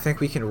that, I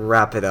think we can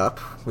wrap it up.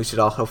 We should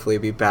all hopefully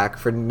be back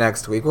for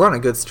next week. We're on a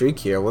good streak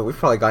here. We've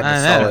probably gotten a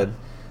solid,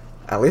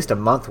 at least a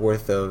month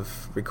worth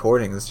of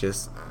recordings.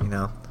 Just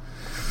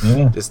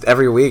just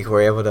every week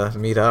we're able to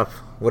meet up.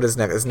 What is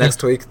next? Is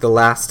next week the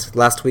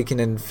last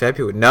weekend in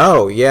February?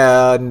 No,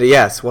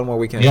 yes, one more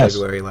weekend in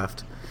February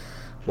left.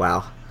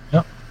 Wow.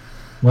 Yep.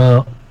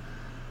 Well,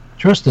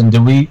 Tristan,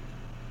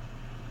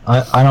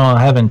 I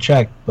haven't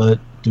checked, but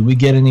do we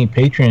get any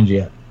patrons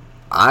yet?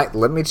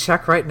 Let me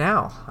check right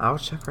now. I'll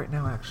check right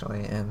now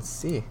actually and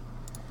see.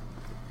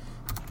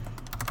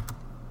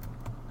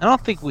 I don't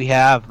think we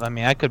have. I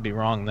mean, I could be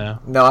wrong though.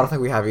 No, I don't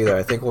think we have either.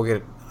 I think we'll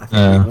get. I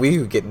think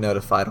we get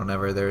notified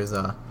whenever there's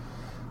a.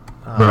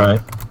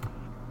 Right.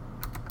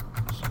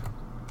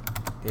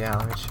 Yeah,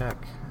 let me check.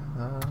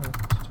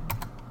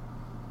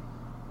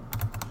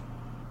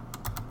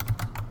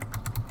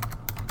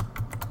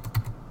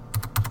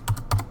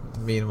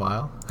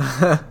 Meanwhile.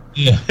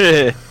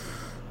 Yeah.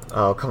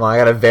 Oh, come on! I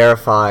gotta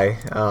verify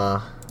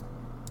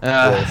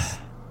this.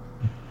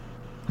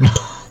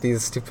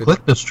 These stupid.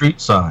 Click the street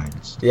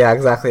signs. Yeah,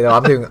 exactly. No,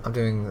 I'm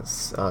doing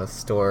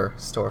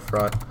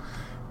storefront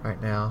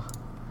right now.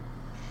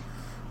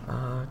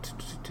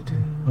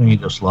 You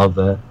just love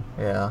that.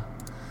 Yeah.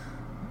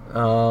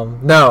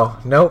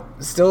 Nope.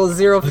 Still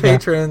 0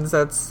 patrons.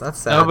 That's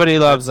sad. Nobody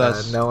loves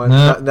us. No one.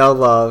 No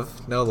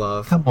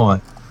love.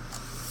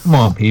 Come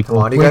on, people.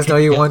 Come on, you guys know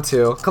you want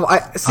to. Come on,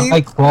 I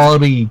like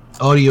quality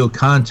audio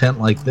content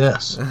like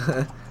this.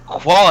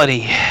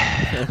 Quality.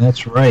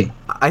 That's right.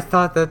 I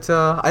thought that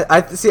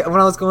I see when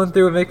I was going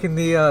through and making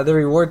the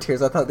reward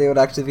tiers, I thought they would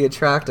actually be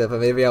attractive, and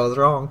maybe I was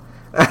wrong.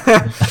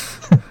 I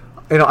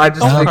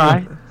just don't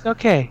cry. It's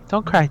okay.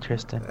 Don't cry,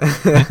 Tristan.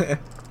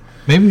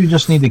 Maybe we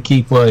just need to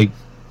keep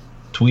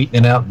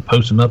tweeting out and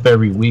posting up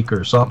every week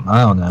or something.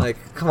 I don't know.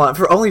 Come on,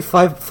 for only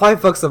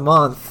 $5 a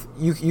month,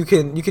 you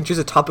can choose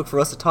a topic for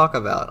us to talk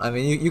about. I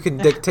mean, you can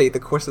dictate the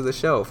course of the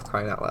show, for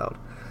crying out loud.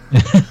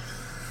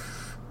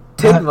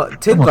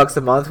 $10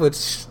 a month,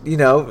 which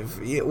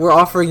we're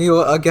offering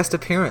you a guest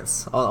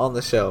appearance on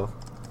the show.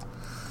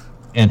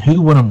 And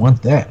who wouldn't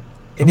want that?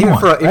 And even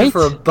for right?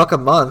 a buck a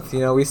month,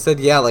 we said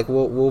like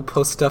we'll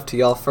post stuff to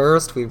y'all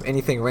first.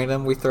 Anything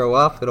random we throw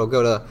up, it'll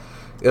go to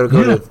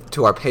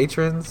our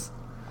patrons.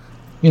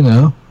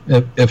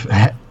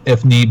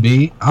 If need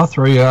be, I'll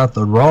throw you out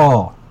the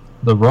raw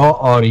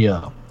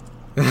audio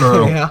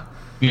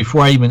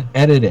before I even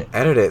edit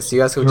it. So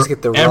you guys can just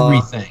get the raw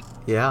everything.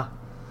 Yeah.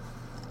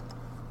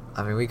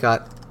 I mean, we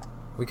got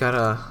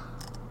a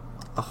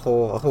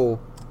whole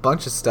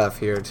bunch of stuff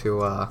here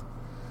to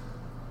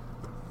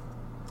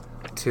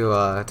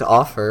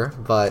offer,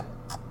 but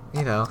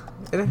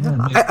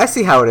I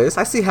see how it is.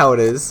 I see how it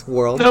is.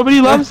 World.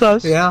 Nobody loves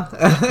us. Yeah.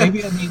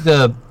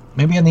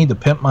 Maybe I need to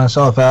pimp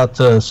myself out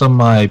to some of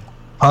my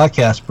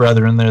podcast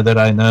brethren there that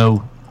I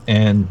know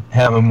and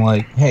have them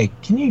like, hey,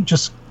 can you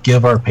just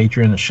give our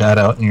Patreon a shout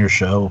out in your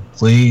show,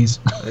 please?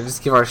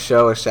 Just give our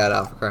show a shout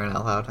out, for crying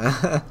out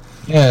loud.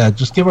 Yeah,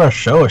 just give our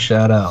show a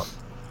shout out.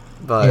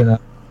 But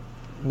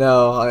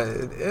no,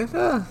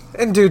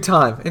 in due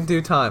time.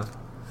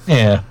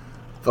 Yeah.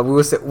 But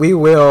we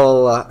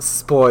will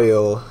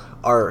spoil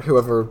our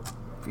whoever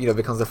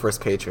becomes the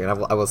first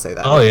Patreon. I will say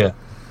that. Oh yeah.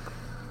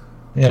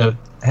 Yeah.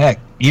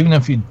 Heck, even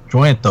if you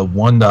join at the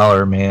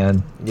 $1,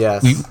 man.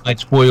 Yes. We might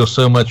spoil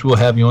so much. We'll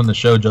have you on the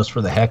show just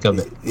for the heck of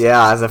it.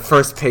 Yeah, as a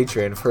first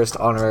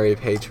honorary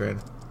patron.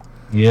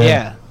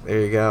 Yeah. There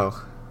you go.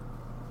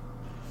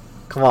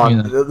 Come on,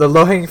 the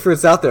low-hanging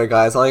fruit's out there,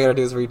 guys. All you gotta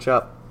do is reach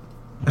up.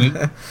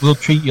 We'll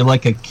treat you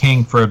like a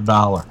king for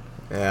 $1.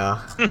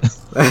 Yeah.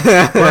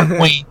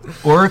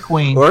 Or a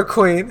queen. Or a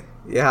queen.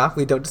 Yeah,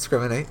 we don't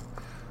discriminate.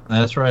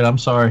 That's right. I'm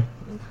sorry.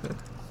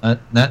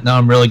 Now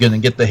I'm really going to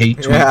get the hate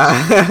tweets.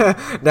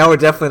 Yeah. Now we're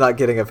definitely not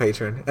getting a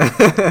patron.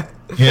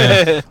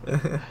 Yeah.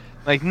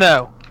 Like,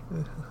 no.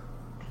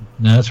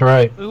 That's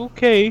right.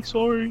 Okay,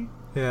 sorry.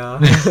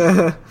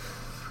 Yeah.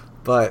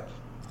 But,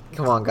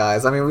 come on,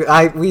 guys. I mean,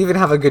 we even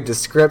have a good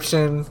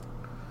description.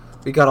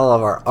 We got all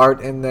of our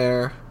art in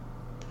there.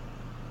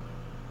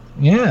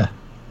 Yeah.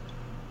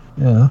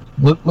 Yeah.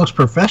 Looks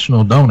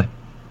professional, don't it?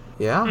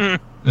 Yeah.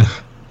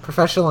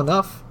 Professional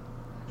enough.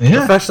 Yeah.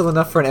 Professional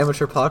enough for an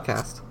amateur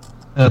podcast.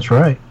 That's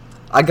right.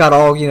 I got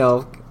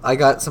I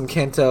got some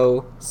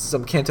Kanto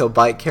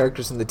Bite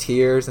characters in the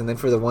tiers, and then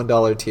for the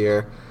 $1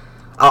 tier,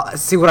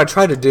 see what I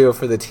try to do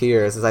for the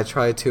tiers is I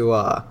try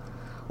to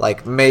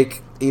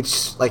make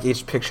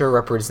each picture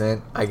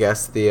represent, I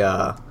guess,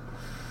 the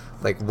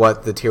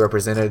what the tier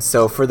represented.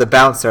 So for the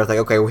bouncer, I was like,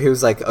 okay, well, he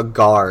was like a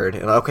guard,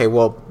 and okay,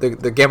 well, the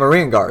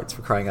Gamorrean guards,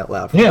 for crying out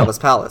loud, from Elvis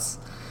Palace.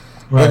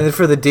 Right. And then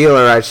for the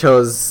dealer, I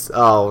chose,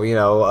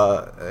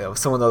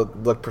 someone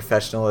that looked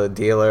professional, a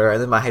dealer. And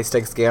then my high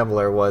stakes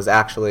gambler was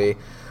actually,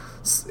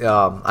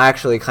 I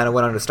actually kind of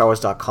went onto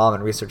StarWars.com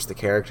and researched the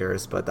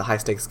characters. But the high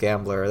stakes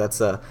gambler, that's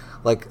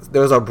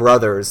those are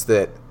brothers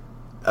that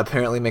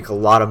apparently make a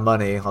lot of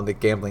money on the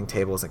gambling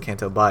tables at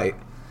Kanto Bite.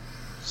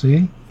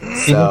 See,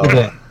 look at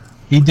that.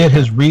 He did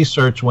his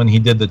research when he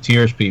did the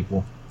tiers,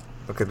 people.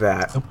 Look at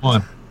that. Come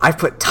on. I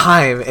put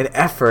time and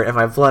effort and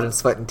my blood and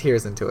sweat and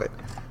tears into it.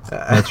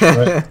 That's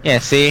right. Yeah,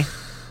 see?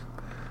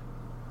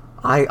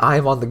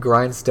 I'm on the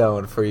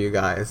grindstone for you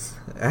guys.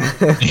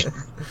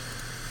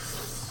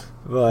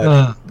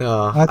 But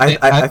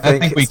I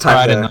think we it's time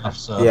tried to, enough.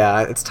 So.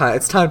 Yeah, it's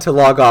time to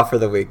log off for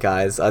the week,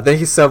 guys. Thank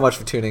you so much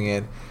for tuning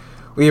in.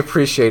 We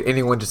appreciate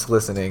anyone just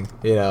listening.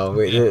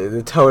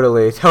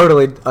 Totally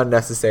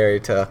unnecessary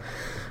to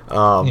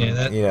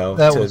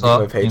that was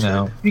become a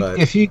patron.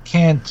 If you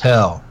can't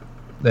tell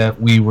that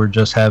we were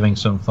just having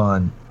some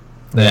fun,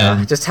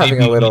 then just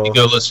having a little. You need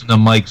to go listen to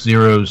Mike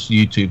Zero's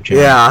YouTube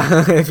channel.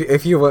 Yeah,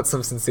 if you want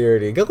some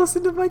sincerity, go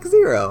listen to Mike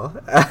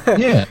Zero.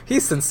 Yeah,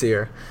 he's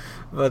sincere.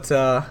 But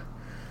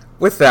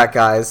with that,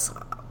 guys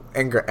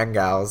and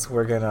gals,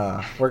 we're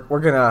gonna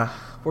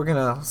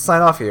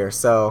sign off here.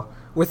 So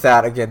with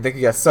that, again, thank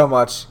you guys so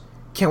much.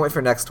 Can't wait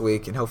for next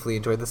week, and hopefully you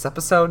enjoyed this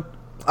episode.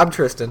 I'm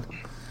Tristan.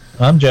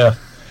 I'm Jeff.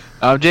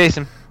 I'm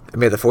Jason.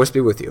 And may the Force be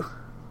with you.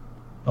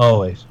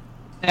 Always.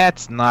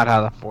 That's not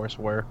how the Force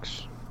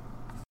works.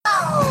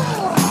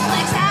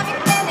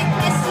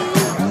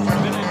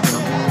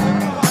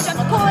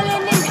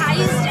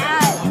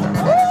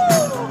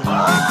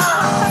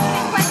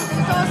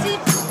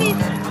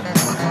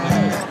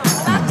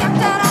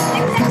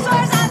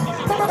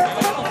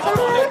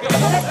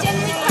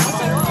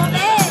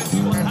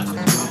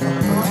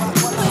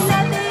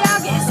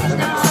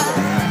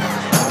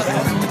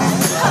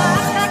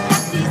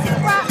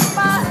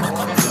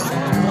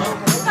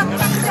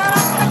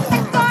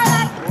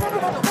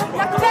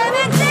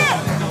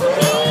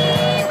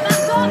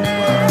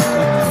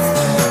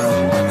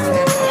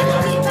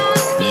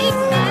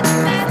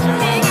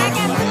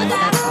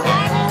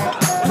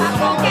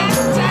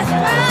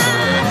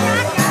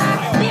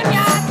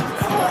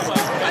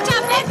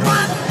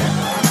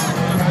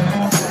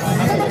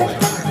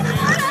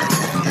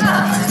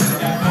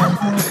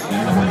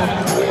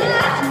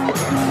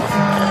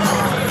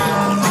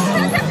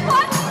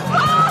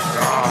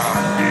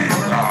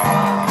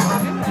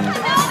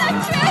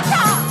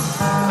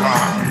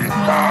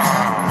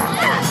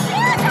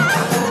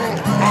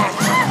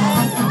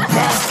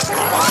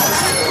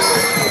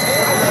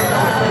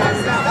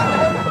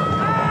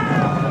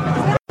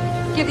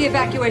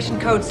 evacuation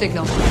code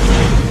signal.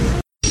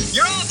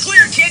 You're all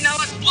clear, kid. Now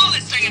let's blow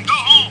this thing and go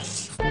home.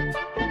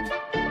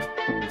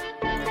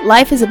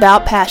 Life is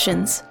about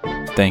passions.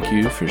 Thank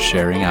you for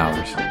sharing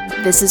ours.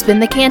 This has been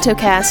the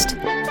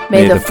CantoCast.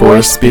 May the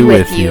Force be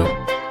with you.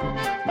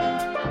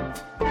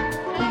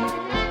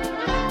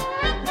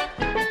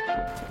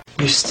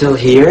 You're still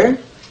here?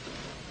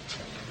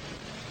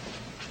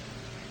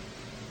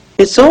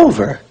 It's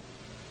over.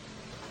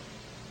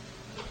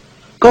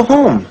 Go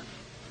home.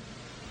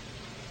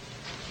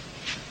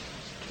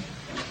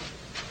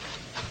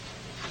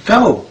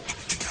 Go.